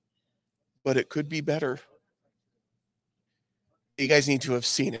good, but it could be better. You guys need to have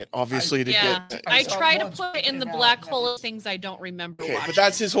seen it, obviously, to Yeah. get. I saw try to once put it in the and black out. hole of things I don't remember Okay, watching. but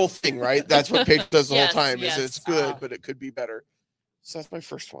that's his whole thing, right? That's what Paige does the Yes, whole time. yes. Is it's good, Ah. but it could be better. So that's my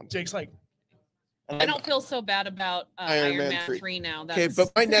first one. Jake's like, I don't feel so bad about Iron Man 3 now. Okay, That's,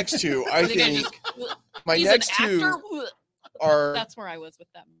 but my next two, I think I think just- my he's next an two actor. are That's where I was with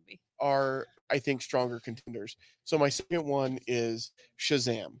that movie. I think stronger contenders. So my second one is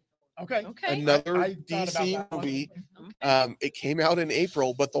Shazam, okay. Okay. another I thought about DC that one. movie. It came out in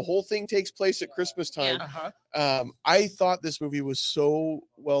April, but the whole thing takes place at Christmas time. Yeah. Uh-huh. I thought this movie was so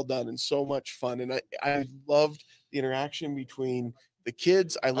well done and so much fun, and I loved the interaction between the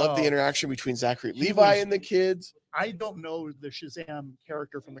kids. I loved the Oh. interaction between Zachary He Levi was- and the kids. I don't know the Shazam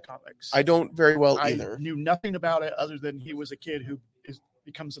character from the comics. I don't very well I either. knew nothing about it other than he was a kid who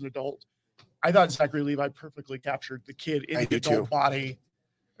becomes an adult. I thought Zachary Levi perfectly captured the kid in I the do adult too. body.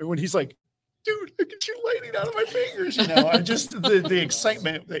 And when he's like, dude, look at you lighting out of my fingers, I just the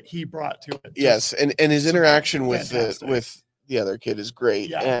excitement that he brought to it. Yes, and his so interaction with fantastic. the other kid is great.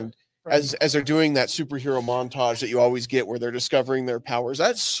 Yeah. And as they're doing that superhero montage that you always get where they're discovering their powers,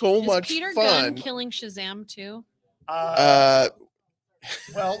 that's so Is much Peter fun. Gunn killing Shazam too?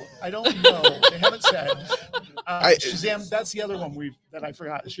 Well, I don't know. They haven't said. Shazam, that's the other one that I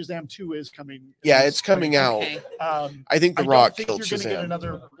forgot. Shazam 2 is coming. Yeah, it's coming out. Okay. I think The I Rock don't think killed you're going to get Shazam.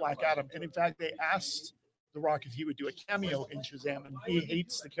 another Black Adam. And in fact, they asked The Rock if he would do a cameo in Shazam, and he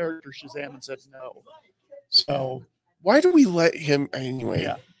hates the character Shazam and said no. So Why do we let him anyway?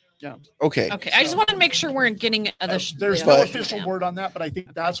 Yeah. Okay. Okay. I just want to make sure we're getting there's the no But- official word on that, but I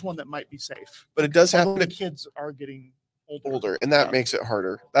think that's one that might be safe. But it does Although happen the to kids are getting older. older, and that Yeah. makes it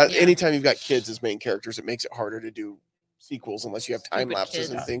harder. That Yeah. anytime you've got kids as main characters, it makes it harder to do sequels unless you have time Stupid lapses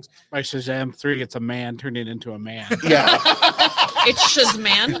and kids. things. By Shazam 3, it's a man turning into a man. Yeah. It's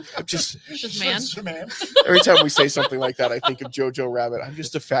Shazman. I'm just Shazman. Shazam. every time we say something like that, I think of Jojo Rabbit. I'm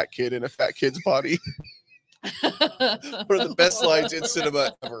just a fat kid in a fat kid's body. One of the best lines in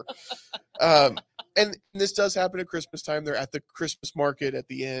cinema ever. And this does happen at Christmas time. They're at the Christmas market at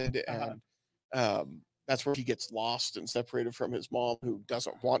the end, and that's where he gets lost and separated from his mom, who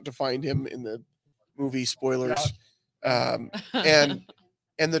doesn't want to find him in the movie. Spoilers.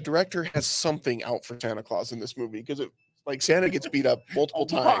 And the director has something out for Santa Claus in this movie because like Santa gets beat up multiple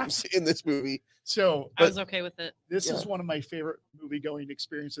A lot. times in this movie. So I was okay with it. this Yeah. is one of my favorite movie going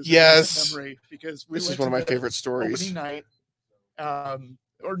experiences. in Yes. recent memory, because we This is went one of to my the favorite stories. opening night.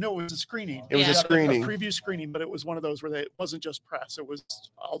 Or no, it was a screening. It was Yeah. a screening. A preview screening, but it was one of those where it wasn't just press; it was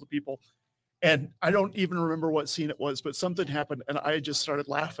all the people. And I don't even remember what scene it was, but something happened, and I just started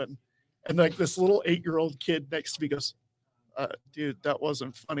laughing. And like this little 8-year-old kid next to me goes, "Dude, that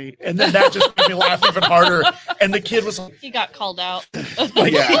wasn't funny." And then that just made me laugh even harder. And the kid was like, He got called out. he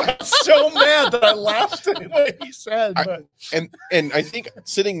Yeah. got so mad that I laughed at what he said. But And I think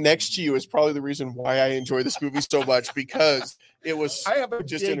sitting next to you is probably the reason why I enjoy this movie so much, because it was I have a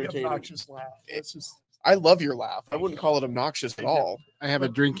just big entertaining. obnoxious laugh. It's just I love your laugh. I wouldn't call it obnoxious at all. I have a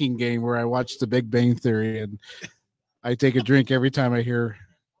drinking game where I watch The Big Bang Theory, and I take a drink every time I hear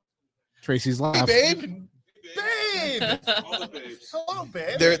Tracy's laugh. Babe, babe. All the babes. Hello,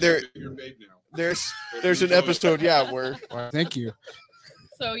 babe. there You're a babe now. there's an episode, yeah, where Well, thank you.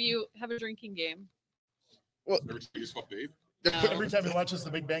 So you have a drinking game. Every time you just call babe. Every time he watches The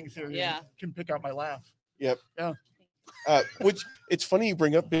Big Bang Theory, Yeah. he can pick out my laugh. which it's funny you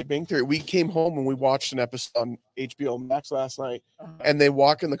bring up Big Bang Theory. We came home and we watched an episode on HBO Max last night, and they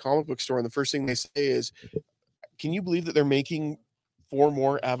walk in the comic book store, and the first thing they say is, "Can you believe that they're making 4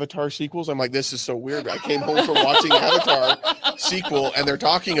 more Avatar sequels?" I'm like, this is so weird. I came home from watching Avatar sequel, and they're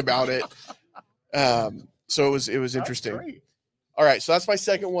talking about it. So it was That's interesting. great. All right, so that's my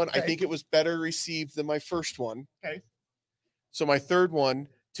second one. I Okay. think it was better received than my first one. Okay. So my third one,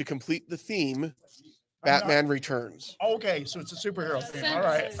 to complete the theme, I'm Batman Returns. Okay, so it's a superhero thing. Since- All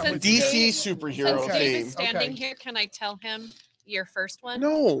right. I'm since with you. DC Since superhero Okay. Dave theme. is standing Okay. here, can I tell him, Your first one?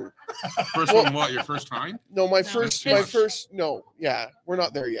 No, First one, what? Your first time? no, my No. first. No, yeah, we're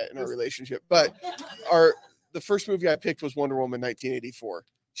not there yet in our relationship. But the first movie I picked was Wonder Woman 1984.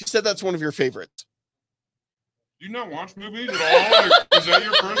 She said that's one of your favorites. Do you not watch movies at all? Like, is that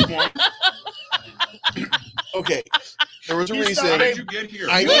your first one? Okay, there was a He's reason. How did you get here?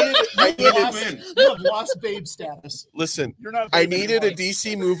 I What needed. win? You have lost babe status. Listen, You're not. I babe needed a anymore.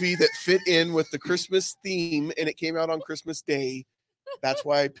 DC movie that fit in with the Christmas theme, and it came out on Christmas Day. That's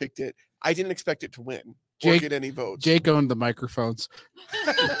why I picked it. I didn't expect it to win or Jake- get any votes. Jake owned the microphones.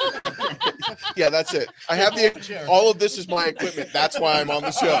 Yeah, that's it. I have all of this is my equipment. That's why I'm on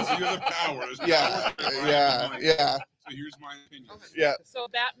the So show. you're the power. There's Yeah, power in yeah, mind. yeah, So here's my opinion. yeah. So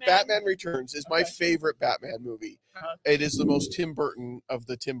Batman. Batman Returns is my Okay. favorite Batman movie. Uh-huh. It is the most Tim Burton of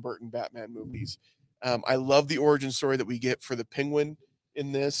the Tim Burton Batman movies. I love the origin story that we get for the Penguin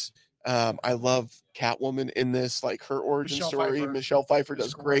in this. I love Catwoman in this, like her origin Michelle story. Pfeiffer. Michelle Pfeiffer It's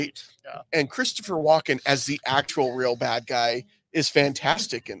does great. Yeah. And Christopher Walken as the actual real bad guy is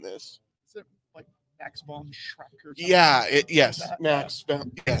fantastic in this. Is it like Max von Schreck or something? Yeah, yes, That- Max.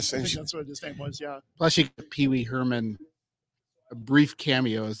 Yes, I and think that's what his name was. Yeah. Plus, you get Pee Wee Herman, a brief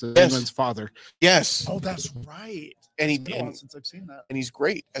cameo as the Yes. Penguin's father. yes, Oh, that's right. and It's been a while and since I've seen that. he's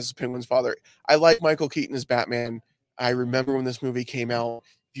great as the Penguin's father. I like Michael Keaton as Batman. I remember when this movie came out.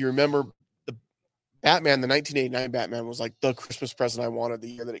 If you remember, the Batman, the 1989 Batman was like the Christmas present I wanted the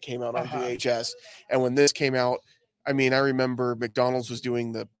year that it came out on Uh-huh. VHS. And when this came out, I mean, I remember McDonald's was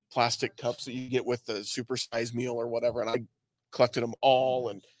doing the plastic cups that you get with the supersized meal or whatever, and I collected them all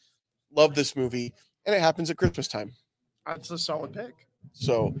and loved this movie. And it happens at Christmas time. That's a solid pick.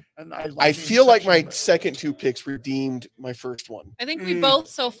 So And I, I feel like my second two picks redeemed my first one. I think we Mm. both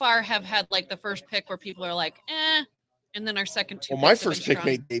so far have had like the first pick where people are like, eh. And then our second two. Well, my picks have been first pick strong.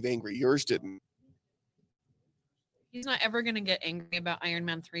 made Dave angry. Yours didn't. He's not ever going to get angry about Iron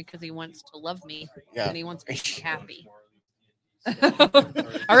Man 3 because he wants to love me Yeah. and he wants me to be happy.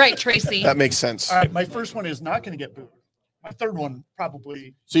 All right, Tracy. That makes sense. All right, my first one is not going to get booed. My third one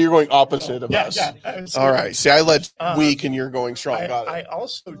probably. So you're going opposite of Yeah, us. yeah. All right. See, I led Um, weak and you're going strong. Got it. I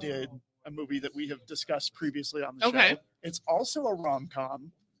also did a movie that we have discussed previously on the Okay. show. It's also a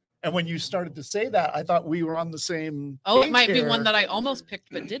rom-com. And when you started to say that, I thought we were on the same. Oh, it page might be here, one that I almost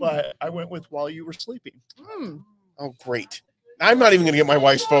picked but didn't. But I went with While You Were Sleeping. Hmm. Oh, great. I'm not even going to get my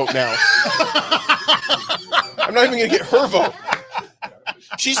wife's vote now. I'm not even going to get her vote.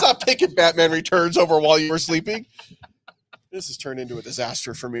 She's not picking Batman Returns over While You Were Sleeping. This has turned into a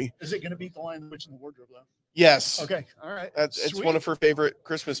disaster for me. Is it going to beat The Lion, the Witch, and the Wardrobe, though? Yes. Okay. All right. It's Sweet. one of her favorite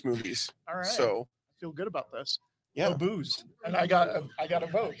Christmas movies. All right. So, I feel good about this. yeah. No booze. And I got a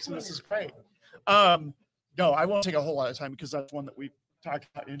vote. So this is great. No, I won't take a whole lot of time because that's one that we talked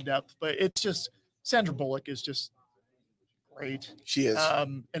about in depth. But it's just Sandra Bullock is just great. She is.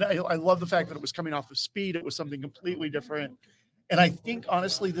 And I love the fact that it was coming off of Speed. It was something completely different. And I think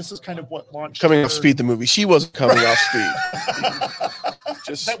honestly, this is kind of what launched Coming her- off Speed, the movie. She wasn't coming off Speed.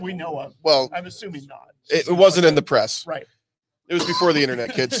 Just, that we know of. well, I'm assuming not. it wasn't in the press. Right. It was before the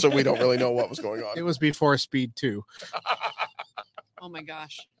internet, kids, so we don't really know what was going on. It was before Speed 2. Oh my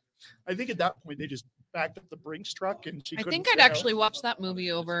gosh. I think at that point they just backed up the Brinks truck and she I couldn't think say I'd no. actually watch that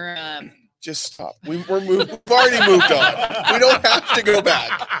movie over. Just stop. We've already moved on. We don't have to go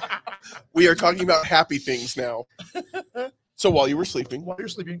back. We are talking about happy things now. So while you were sleeping. While You're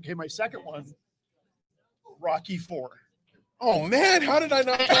Sleeping became my second one. Rocky 4. Oh man, how did I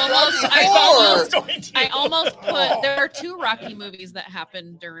not? I almost put. There are two Rocky movies that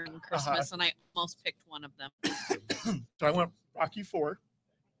happened during Christmas, and I almost picked one of them. So I went Rocky 4.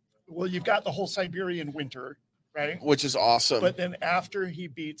 Well, you've got the whole Siberian winter, right? Which is awesome. But then after he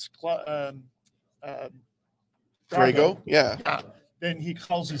beats Drago, yeah, then he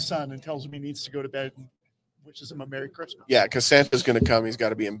calls his son and tells him he needs to go to bed and wishes him a Merry Christmas. yeah, because Santa's gonna come. He's got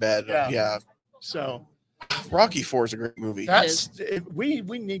to be in bed. Yeah. Yeah. So Rocky 4 is a great movie. we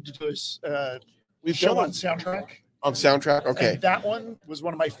need to do a We've show done on one soundtrack. on soundtrack. Okay. And that one was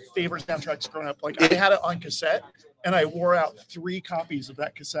one of my favorite soundtracks growing up. Like I had it on cassette, and I wore out 3 copies of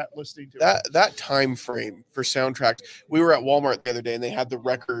that cassette listening to it. That time frame for soundtrack. We were at Walmart the other day and they had the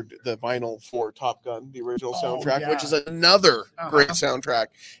vinyl for Top Gun, the original Oh, soundtrack, which yeah. is another great Uh-huh. soundtrack.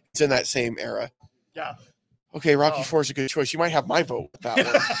 It's in that same era. Yeah. Okay, Rocky Oh. 4 is a good choice. You might have my vote with that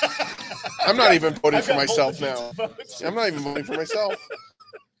one. I'm not even voting I've for got myself multitudes now. of votes. I'm not even voting for myself.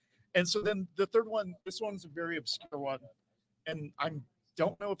 And so then the third one, this one's a very obscure one, and I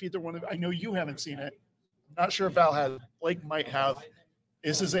don't know if either one of I know you haven't seen it. Not sure if Val has. Blake might have.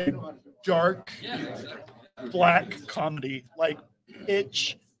 This is a dark, black comedy, like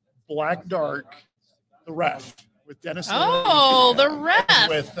pitch black dark. The Ref with Dennis. Oh, Leary the ref.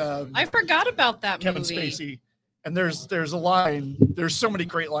 with I forgot about that Kevin movie. Spacey. And there's a line. There's so many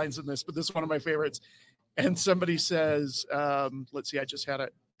great lines in this, but this is one of my favorites. And somebody says, let's see, I just had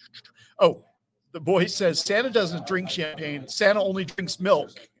it. Oh, the boy says, Santa doesn't drink champagne. Santa only drinks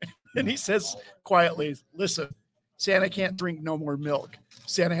milk. And he says quietly, listen, Santa can't drink no more milk.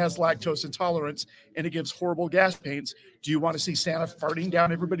 Santa has lactose intolerance and it gives horrible gas pains. Do you want to see Santa farting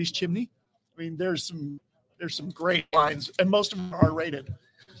down everybody's chimney? I mean, there's some great lines, and most of them are rated.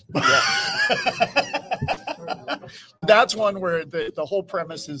 That's one where the whole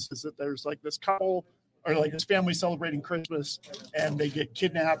premise is that there's like this couple or like this family celebrating Christmas, and they get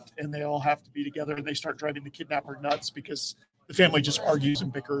kidnapped, and they all have to be together, and they start driving the kidnapper nuts because the family just argues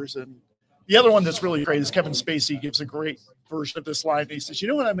and bickers. And the other one that's really great is Kevin Spacey gives a great version of this line. He says, "You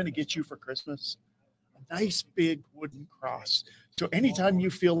know what I'm going to get you for Christmas? A nice big wooden cross. So anytime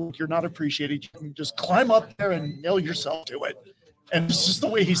you feel like you're not appreciated, you can just climb up there and nail yourself to it." And it's just the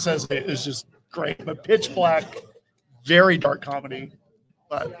way he says it is just great. But Pitch Black, very dark comedy.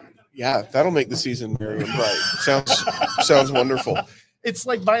 But Yeah, that'll make the season merry and bright. Sounds wonderful. it's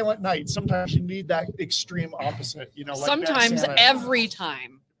like Violent Night. Sometimes you need that extreme opposite, you know. Like Sometimes, Bad Santa. every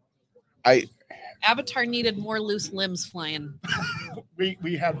time. I Avatar needed more loose limbs flying.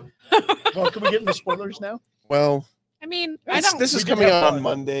 we have. Well, can we get into spoilers now? well, I mean, I don't. this is we did coming have out fun. on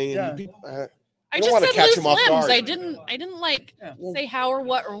Monday, Yeah. and I don't just wanna said catch loose him off limbs. guard. I didn't like Yeah. say how or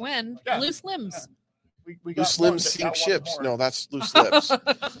what or when. Yeah. Loose limbs. We got loose one, limbs but sink not one ships. more. No, that's loose lips.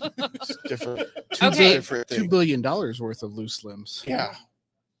 It's different. Okay. Different $2 thing. billion worth of loose limbs. Yeah.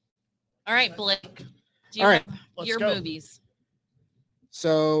 All right, Blake. Do you All right, have let's your go. movies?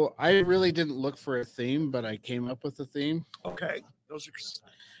 So I really didn't look for a theme, but I came up with a theme. Okay, those are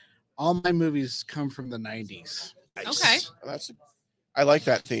All my movies come from the 90s. Okay. I like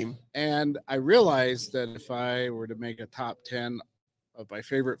that theme. And I realized that if I were to make a top 10 of my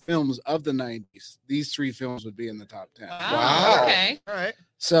favorite films of the 90s, these three films would be in the top 10. Wow. Okay. all right.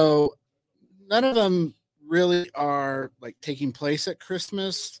 So none of them really are like taking place at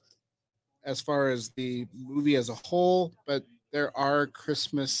Christmas as far as the movie as a whole, but there are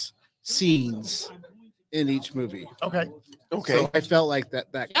Christmas scenes in each movie. Okay. Okay. So I felt like that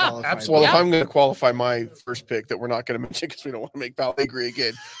Yeah, qualified. absolutely. Well, Yeah. if I'm going to qualify my first pick that we're not going to mention because we don't want to make Val angry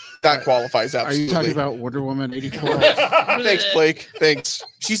again, that qualifies Are absolutely. you talking about Wonder Woman 84? Thanks, Blake. Thanks.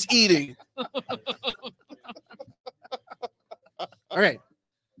 She's eating. All right.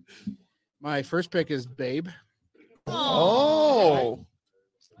 My first pick is Babe Oh.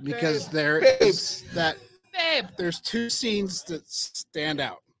 because there Babe. is that Babe. there's two scenes that stand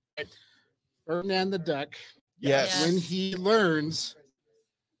out. Ferdinand the Duck, Yes. when he learns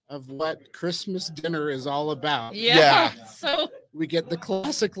of what Christmas dinner is all about, Yeah. Yeah. So we get the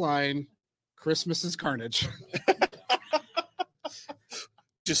classic line, Christmas is carnage.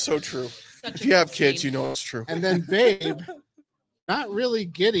 Just so true. such If a you have good kids, scene. you know it's true. And then Babe, not really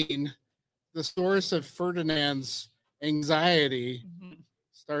getting the source of Ferdinand's anxiety, Mhm.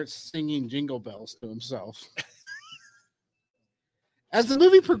 starts singing jingle bells to himself. As the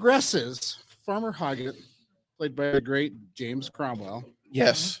movie progresses, Farmer Hoggett, played by the great James Cromwell,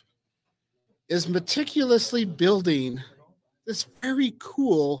 Yes. is meticulously building this very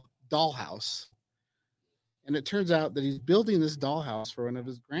cool dollhouse. And it turns out that he's building this dollhouse for one of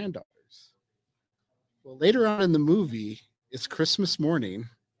his granddaughters. Well, later on in the movie, it's Christmas morning.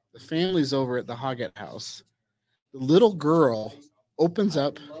 The family's over at the Hoggett house. The little girl opens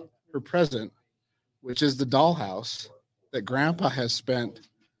up her present, which is the dollhouse that Grandpa has spent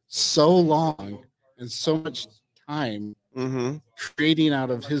so long and so much time Mm-hmm. creating out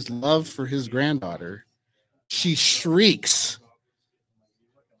of his love for his granddaughter. She shrieks.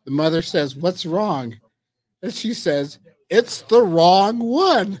 The mother says, "What's wrong?" And she says, "It's the wrong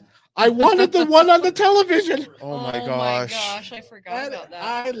one. I wanted the one on the television." Oh my gosh. I forgot And about that.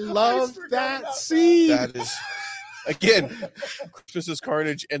 I love forgot that about scene. That is, again, Christmas is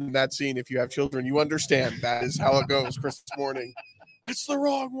carnage. And that scene, if you have children, you understand that is how it goes Christmas morning. It's the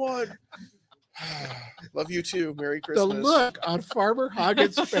wrong one. Love you too. Merry The Christmas. look on Farmer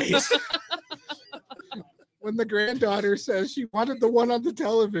Hoggett's face when the granddaughter says she wanted the one on the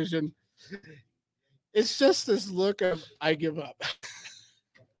television. It's just this look of, I give up.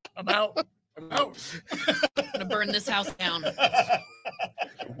 I'm out. I'm out. I'm gonna burn this house down.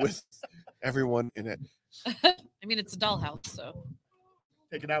 With everyone in it. I mean, it's a dollhouse, so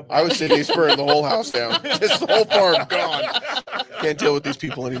Take it out. I would say they burn the whole house down. Just the whole farm gone. Can't deal with these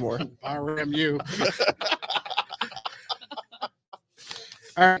people anymore. RMU.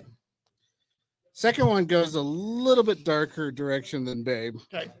 All right. Second one goes a little bit darker direction than Babe.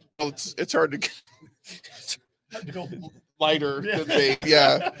 Okay. Well, it's hard to lighter Yeah. than they.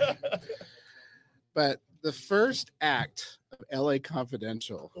 Yeah. But the first act of LA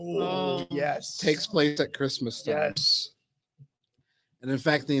Confidential Oh, yes. takes place at Christmas time. Yes. And in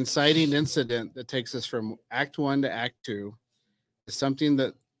fact, the inciting incident that takes us from Act 1 to Act 2 is something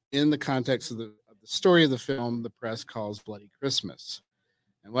that, in the context of the story of the film, the press calls Bloody Christmas.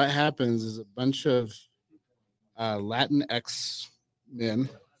 And what happens is a bunch of Latinx men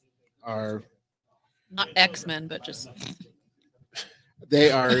are Not X-Men, but just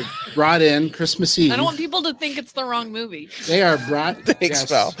they are brought in Christmas Eve. I don't want people to think it's the wrong movie. They are brought. Thanks,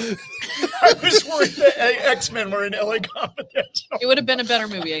 pal. I was worried that X-Men were in LA Confidential. It would have been a better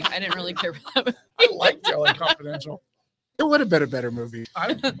movie. I didn't really care for that movie. I liked LA Confidential. It would have been a better movie,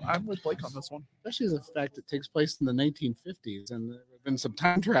 I'm with Blake on this one. especially the fact it takes place in the 1950s and there's been some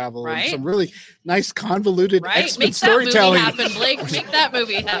time travel and Right? some really nice convoluted Right? X-Men Make that movie storytelling. happen, Blake. Make that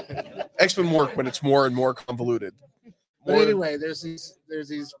movie happen. X-Men work when it's more and more convoluted. But More- anyway, there's these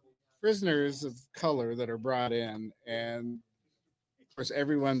prisoners of color that are brought in, and of course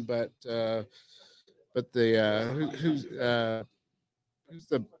everyone but the who's the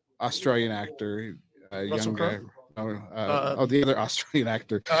Australian actor, young Russell guy. Crowe? The other Australian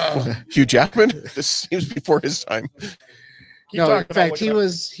actor. Hugh Jackman. This seems before his time. Keep No, talking in about fact, what he you-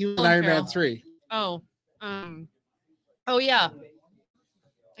 was in Colin Iron Man Farrell. 3. Oh, oh yeah.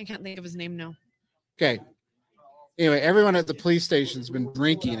 I can't think of his name now. Okay. Anyway, everyone at the police station's been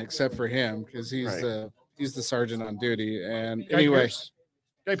drinking except for him because he's Right. he's the sergeant on duty. And Guy anyway, Pearce.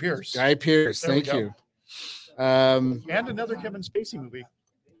 Guy Pearce. Guy Pearce, There we thank you. And another Kevin Spacey movie.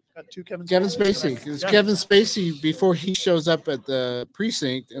 Got two Kevin Spacey. Because Yeah. Kevin Spacey, before he shows up at the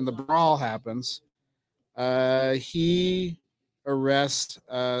precinct and the brawl happens, he arrests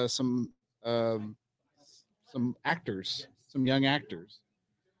some actors, some young actors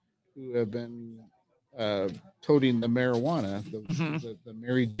who have been toting the marijuana, the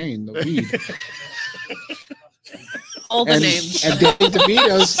Mary Jane, the weed. All the and, names. and Danny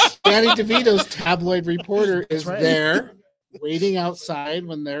DeVito's tabloid reporter is right. there waiting outside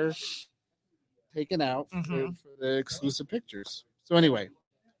when they're taken out for Mhm. the exclusive pictures. So anyway,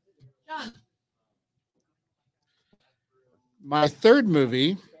 my third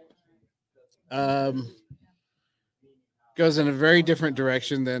movie goes in a very different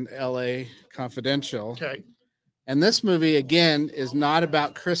direction than LA Confidential. Okay. And this movie, again, is not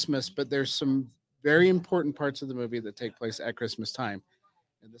about Christmas, but there's some very important parts of the movie that take place at Christmas time.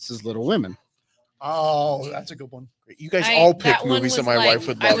 And this is Little Women. Oh, that's a good one. You guys all pick that one movies that was my like- wife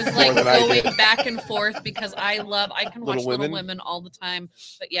would I love was more like than I going did. back and forth because I can watch Little Little Women? Women all the time.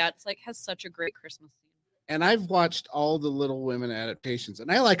 But yeah, it's like has such a great Christmas scene. And I've watched all the Little Women adaptations,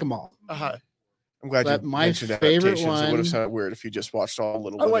 and I like them all. Uh-huh. I'm glad But you my mentioned favorite adaptations. It would one- have sounded weird if you just watched all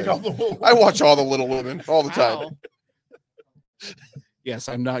Little I Women. like all the I watch all the Little Women all the time. Wow. Yes,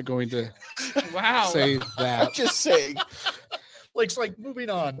 I'm not going to Wow. say I'm that. just saying. Lake's like moving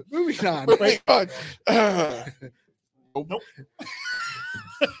on. Moving on. Moving on. Nope.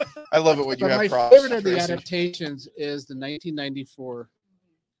 I love it when you But my have props. favorite of the Tracy. adaptations is the 1994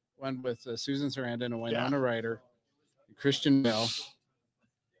 one with Susan Sarandon and Winona Ryder, and Christian Bale.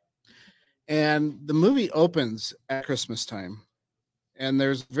 And the movie opens at Christmas time. And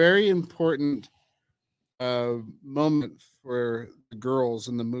there's very important moment for the girls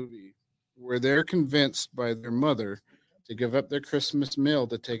in the movie where they're convinced by their mother to give up their Christmas meal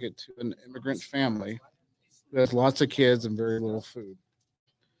to take it to an immigrant family who has lots of kids and very little food.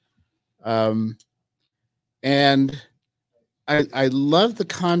 And I love the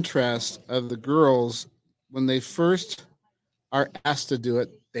contrast of the girls when they first are asked to do it,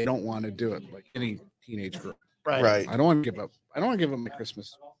 they don't want to do it like any teenage girl. Right. Right. I don't want to give up. I don't want to give up my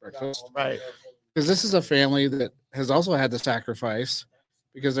Christmas breakfast Right. because this is a family that has also had to sacrifice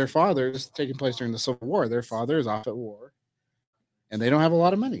because their father is taking place during the Civil War. Their father is off at war, and they don't have a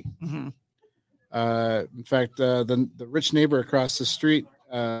lot of money. Mm-hmm. In fact, the rich neighbor across the street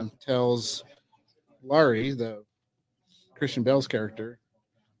tells Laurie, the Christian Bale's character,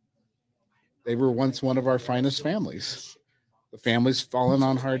 they were once one of our finest families. The family's fallen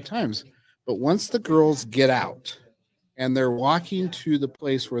on hard times. But once the girls get out and they're walking to the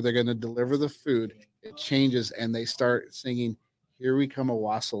place where they're going to deliver the food, it changes and they start singing, "Here We Come a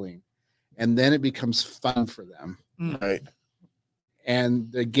Wassailing." And then it becomes fun for them. Right.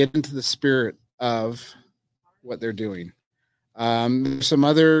 And they get into the spirit of what they're doing. There's some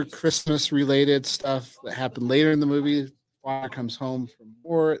other Christmas related stuff that happened later in the movie. Father comes home from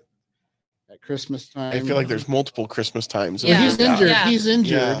war at Christmas time. I feel like there's multiple Christmas times. Well, Yeah. he's injured. Yeah. He's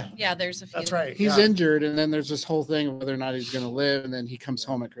injured. Yeah. Yeah, there's a few. That's right. He's yeah. injured, and then there's this whole thing of whether or not he's going to live, and then he comes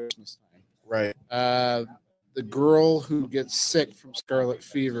home at Christmas time. Right. the girl who gets sick from scarlet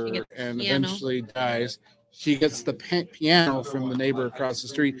fever She gets and piano. eventually dies. She gets the piano from the neighbor across the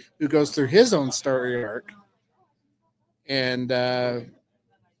street who goes through his own story arc. And then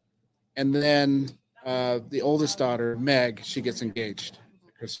the oldest daughter, Meg, she gets engaged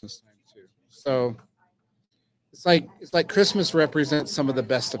at Christmas time too. So it's like Christmas represents some of the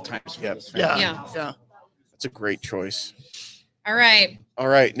best of times for Yep. this family. Yeah. That's a great choice. All right. All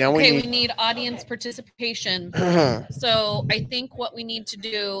right, now Okay, we we need audience participation. need. So I think what we need to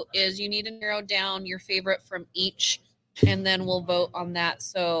do is you need to narrow down your favorite from each, and then we'll vote on that.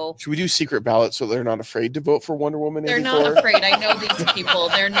 So Should we do secret ballot so they're not afraid to vote for Wonder Woman? they're 84? not afraid. I know these people.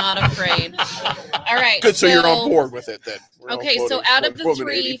 They're not afraid. All right. Good, so you're on board with it then. We're all Okay, so voting out for of the Wonder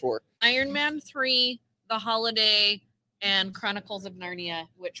Woman three- 84. Iron Man 3, The Holiday, and Chronicles of Narnia.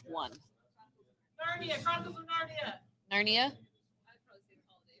 Which one? Narnia, Chronicles of Narnia. Narnia?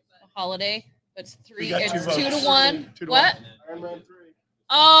 Holiday. It's three. got It's two 2 votes. to 1. 2 to What? 1.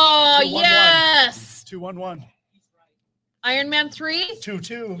 Oh, 2-1-1. yes. 2-1-1. Iron Man 3,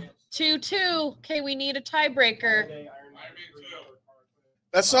 2-2. 2-2. Okay, we need a tiebreaker.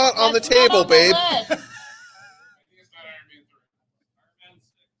 That's not on the That's not table, on the babe. list.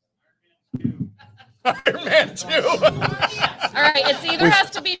 Iron Man 2. All right, it's either has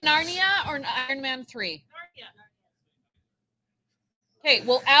to be Narnia or Iron Man 3. Okay,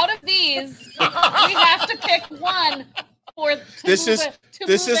 well, out of these, we have to pick one for. This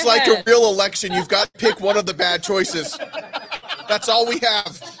is like a real election. You've got to pick one of the bad choices. That's all we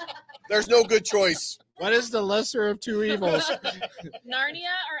have. There's no good choice. What is the lesser of two evils? Narnia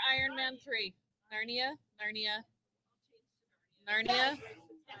or Iron Man 3? Narnia.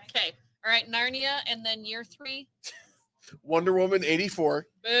 Okay. All right, Narnia, and then year 3. Wonder Woman 84.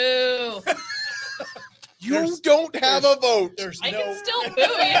 Boo. You don't have a vote. There's I no. can still boo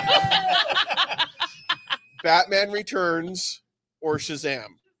you. Batman Returns or Shazam?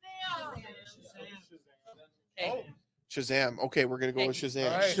 Okay. Shazam. Okay, we're gonna go with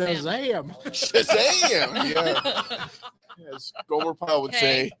Shazam. All right. Shazam. Shazam. Yeah. As Gomer Pyle would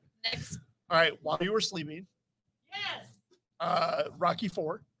Okay. say. Next. All right. While you were sleeping, Yes. Rocky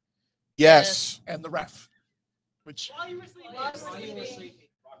 4 Yes. and the ref, which While you were sleeping.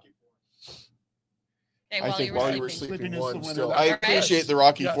 Okay, I think while you were sleeping. sleeping Sleeping is the won winner still. there. I Alright. appreciate the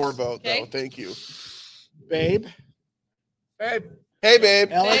Rocky Yes. 4 vote Okay. though. Thank you. Babe. babe, Hey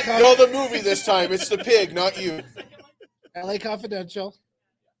babe. LA, Babe. No, the movie this time. It's the pig, not you. LA Confidential.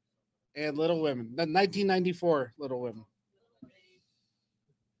 And Little Women. The 1994 Little Women.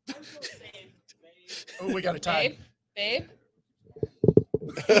 oh, we got a tie. Babe.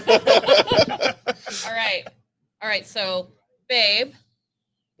 All right. So, Babe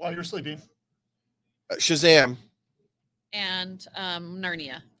While you're sleeping, Shazam. and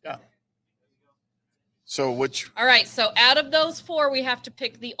Narnia. So which All right. So, out of those 4, we have to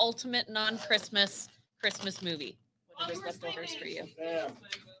pick the ultimate non-Christmas Christmas movie. Whatever's leftovers for you.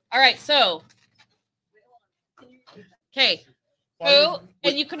 All right. So, okay. Who?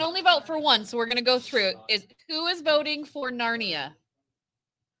 And you can only vote for one, so we're going to go through. Who is voting for Narnia?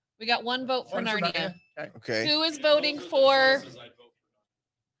 We got one vote for One for Narnia. Okay. okay. Who is voting for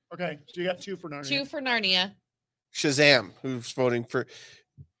Okay. So you got 2 for Narnia. 2 for Narnia? Shazam. Who's voting for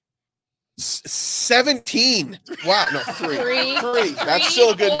 17? Wow, no, 3. Three. 3. That's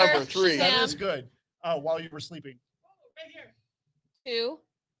still a good for number. 3. That Shazam. is good. While you were sleeping. 2.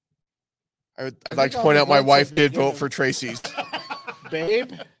 I'd I like to think point all out the my votes wife have been did vote given. for Tracy's.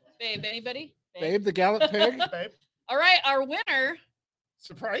 Babe. Babe, anybody? Babe, the Gallup Pig. Babe, All right, our winner.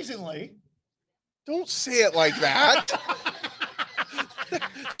 surprisingly, Don't say it like that.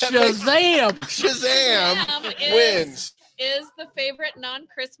 Shazam. Shazam Shazam wins. Is the favorite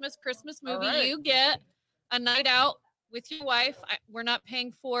non-Christmas Christmas All movie. right. You get a night out with your wife. We're not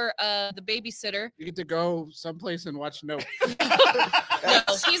paying for the babysitter. You get to go someplace and watch Nope. No,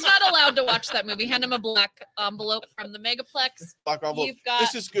 he's not allowed to watch that movie. Hand him a black envelope from the Megaplex. Black envelope. You've got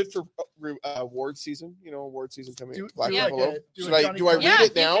This is good for award season. You know, award season coming. do, Black do Yeah. like envelope. a, Should I? Do I read Yeah,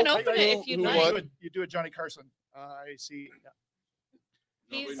 it now? you can open it if you'd Who like. won? You do a Johnny Carson. I see. Yeah.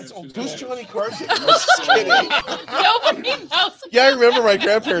 He's- That's old. Who's Johnny Carson? I'm just kidding. Nobody knows. Yeah, I remember my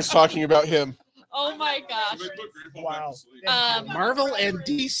grandparents talking about him. Oh my gosh. Wow. Marvel and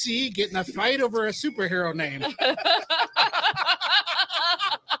DC getting a fight over a superhero name.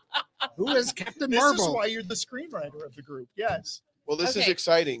 Who is Captain This is Marvel? why you're the screenwriter of the group. Yes. Well, this is Okay.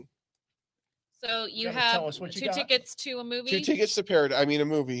 exciting. So you Gotta have tell us what you 2 got. tickets to a movie. 2 tickets to Paradise. I mean, a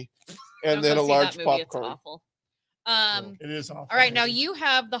movie, and Don't then go a see large that movie, it's popcorn. awful. It is awful. All right, now you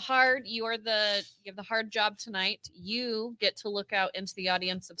have the hard. You have the hard job tonight. You get to look out into the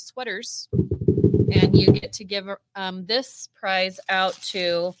audience of sweaters And you get to give this prize out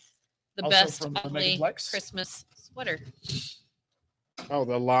to the Also best from the ugly Megaplex? Christmas sweater. Oh,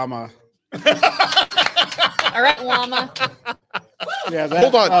 the llama. All right, llama. Yeah.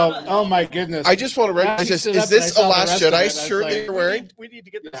 That, Hold on. Oh my goodness. I just want to recognize this. Is this a Last Jedi shirt that you're wearing? We need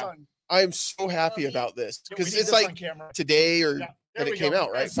to get this Yeah. on. I am so happy about this Yeah, we because need it's this like on camera. today or Yeah, that there it we came go.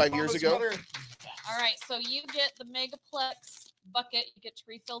 out, right? Nice. 5 years Mama's ago. sweater. All right, so you get the Megaplex bucket. You get to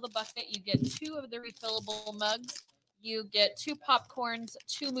refill the bucket. You get 2 of the refillable mugs. You get 2 popcorns,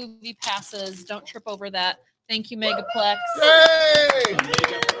 2 movie passes. Don't trip over that. Thank you, Megaplex. Yay!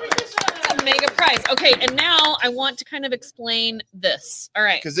 It's a mega prize. Okay, and now I want to kind of explain this. All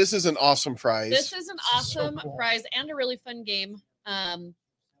right. Because this is an awesome prize. This is an awesome cool. prize and a really fun game.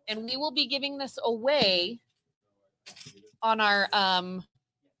 And we will be giving this away on our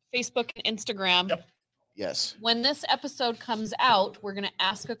Facebook and Instagram. Yep. Yes. When this episode comes out, we're going to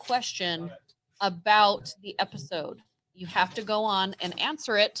ask a question about the episode. You have to go on and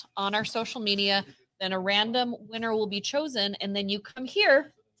answer it on our social media. Then a random winner will be chosen. And then you come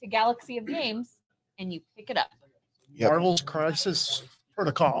here to Galaxy of Games and you pick it up. Yep. Marvel's Crisis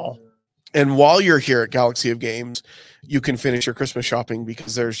Protocol. And while you're here at Galaxy of Games, you can finish your Christmas shopping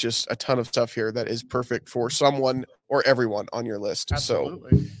because there's just a ton of stuff here that is perfect for someone or everyone on your list.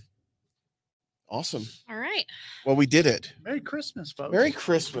 Absolutely. So awesome. All right. Well, we did it. Merry Christmas, folks. Merry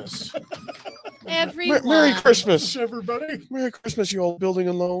Christmas. Everyone. Merry Christmas. everybody. Merry Christmas, you old building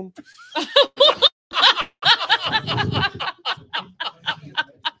and loan.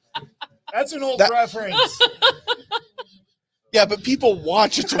 That's an old That- reference. Yeah, but people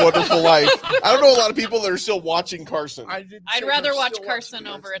watch It's a Wonderful Life. I don't know a lot of people that are still watching Carson. I'd rather watch Carson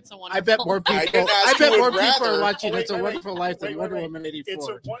over It's a Wonderful I bet more Life. people. didn't ask I bet who more would people are rather. watching Oh, wait, It's a wait, Wonderful Life than wait, Wonder wait. Woman It's a,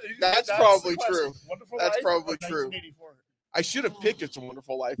 84. That's the probably question. true. Wonderful That's Life probably or true. 1984? I should have picked It's a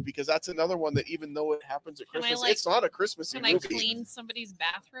Wonderful Life because that's another one that even though it happens at Can I, Christmas, like- it's not a Christmassy Can I movie. clean somebody's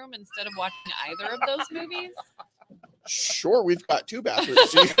bathroom instead of watching either of those movies? Sure, we've got 2 bathrooms,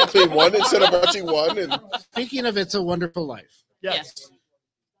 so you can clean one instead of watching one. And Speaking of It's a Wonderful Life, Yes.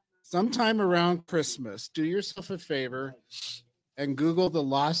 sometime around Christmas, do yourself a favor and Google the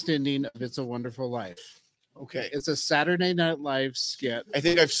lost ending of It's a Wonderful Life. okay, It's a Saturday Night Live skit I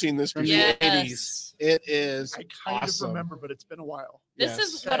think I've seen this from before. Yes. the 80s. It is I kind awesome. of remember, but it's been a while. This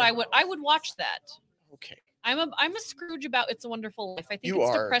Yes. is what I would watch that. Okay, I'm a Scrooge about It's a Wonderful Life. I think You it's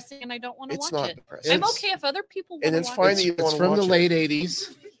are. depressing and I don't want to it's watch not it. depressing. I'm It's- okay if other people want and to it's watch fine it. that you It's wanna from the watch it. late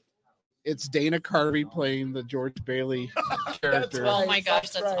 80s. It's Dana Carvey playing the George Bailey character. Oh my gosh,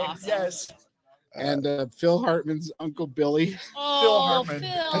 that's awesome. Yes. And Phil Hartman's Uncle Billy. Oh, Hartman. Phil.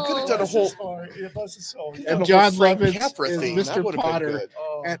 I could've done a Bless whole- his heart. It bless his soul. And Yeah. And the John whole Frank Lovitz Capra is theme, that Mr. would've been Potter. good.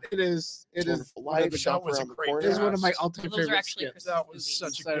 Oh, And it is It's one Wonderful of Life, the Shop that was a Around the great Corner. It is one of my Yes. all-time Those are favorite actually skits. Christmas That was movies.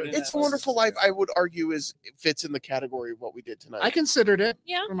 such a Saturday good. Night It's a Wonderful Life. I would argue is it fits in the category of what we did tonight. I considered it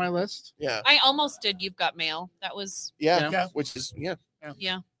Yeah. for my list. yeah, I almost did You've Got Mail. That was yeah, Yeah. which is yeah.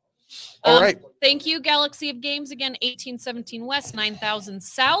 yeah. All right. Thank you, Galaxy of Games again, 1817 West, 9000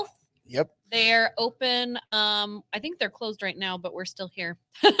 South. Yep. They're open. I think they're closed right now, but we're still here.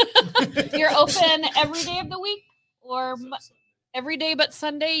 You're open every day of the week or every day but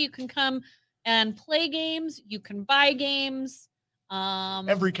Sunday. You can come and play games. You can buy games.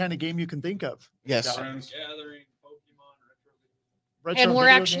 Every kind of game you can think of. Yes. Friends. Retro and we're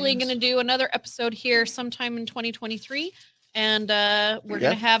video actually games. going to do another episode here sometime in 2023. And we're going Yeah.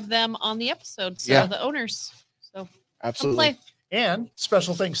 to have them on the episode. So Yeah. the owners. So come Absolutely. play. And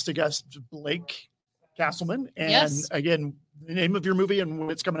special thanks to guest Blake Castleman. And Yes. again, the name of your movie and when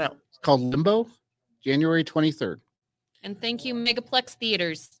it's coming out. It's called Limbo, January 23rd. And thank you, Megaplex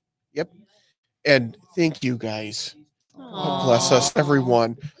Theaters. And thank you guys. God Aw. bless us,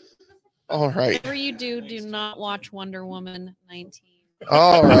 everyone. All right. Whatever you do, do not watch Wonder Woman 19.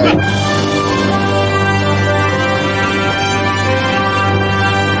 All right.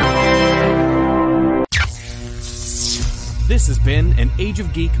 This has been an Age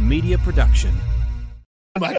of Geek media production.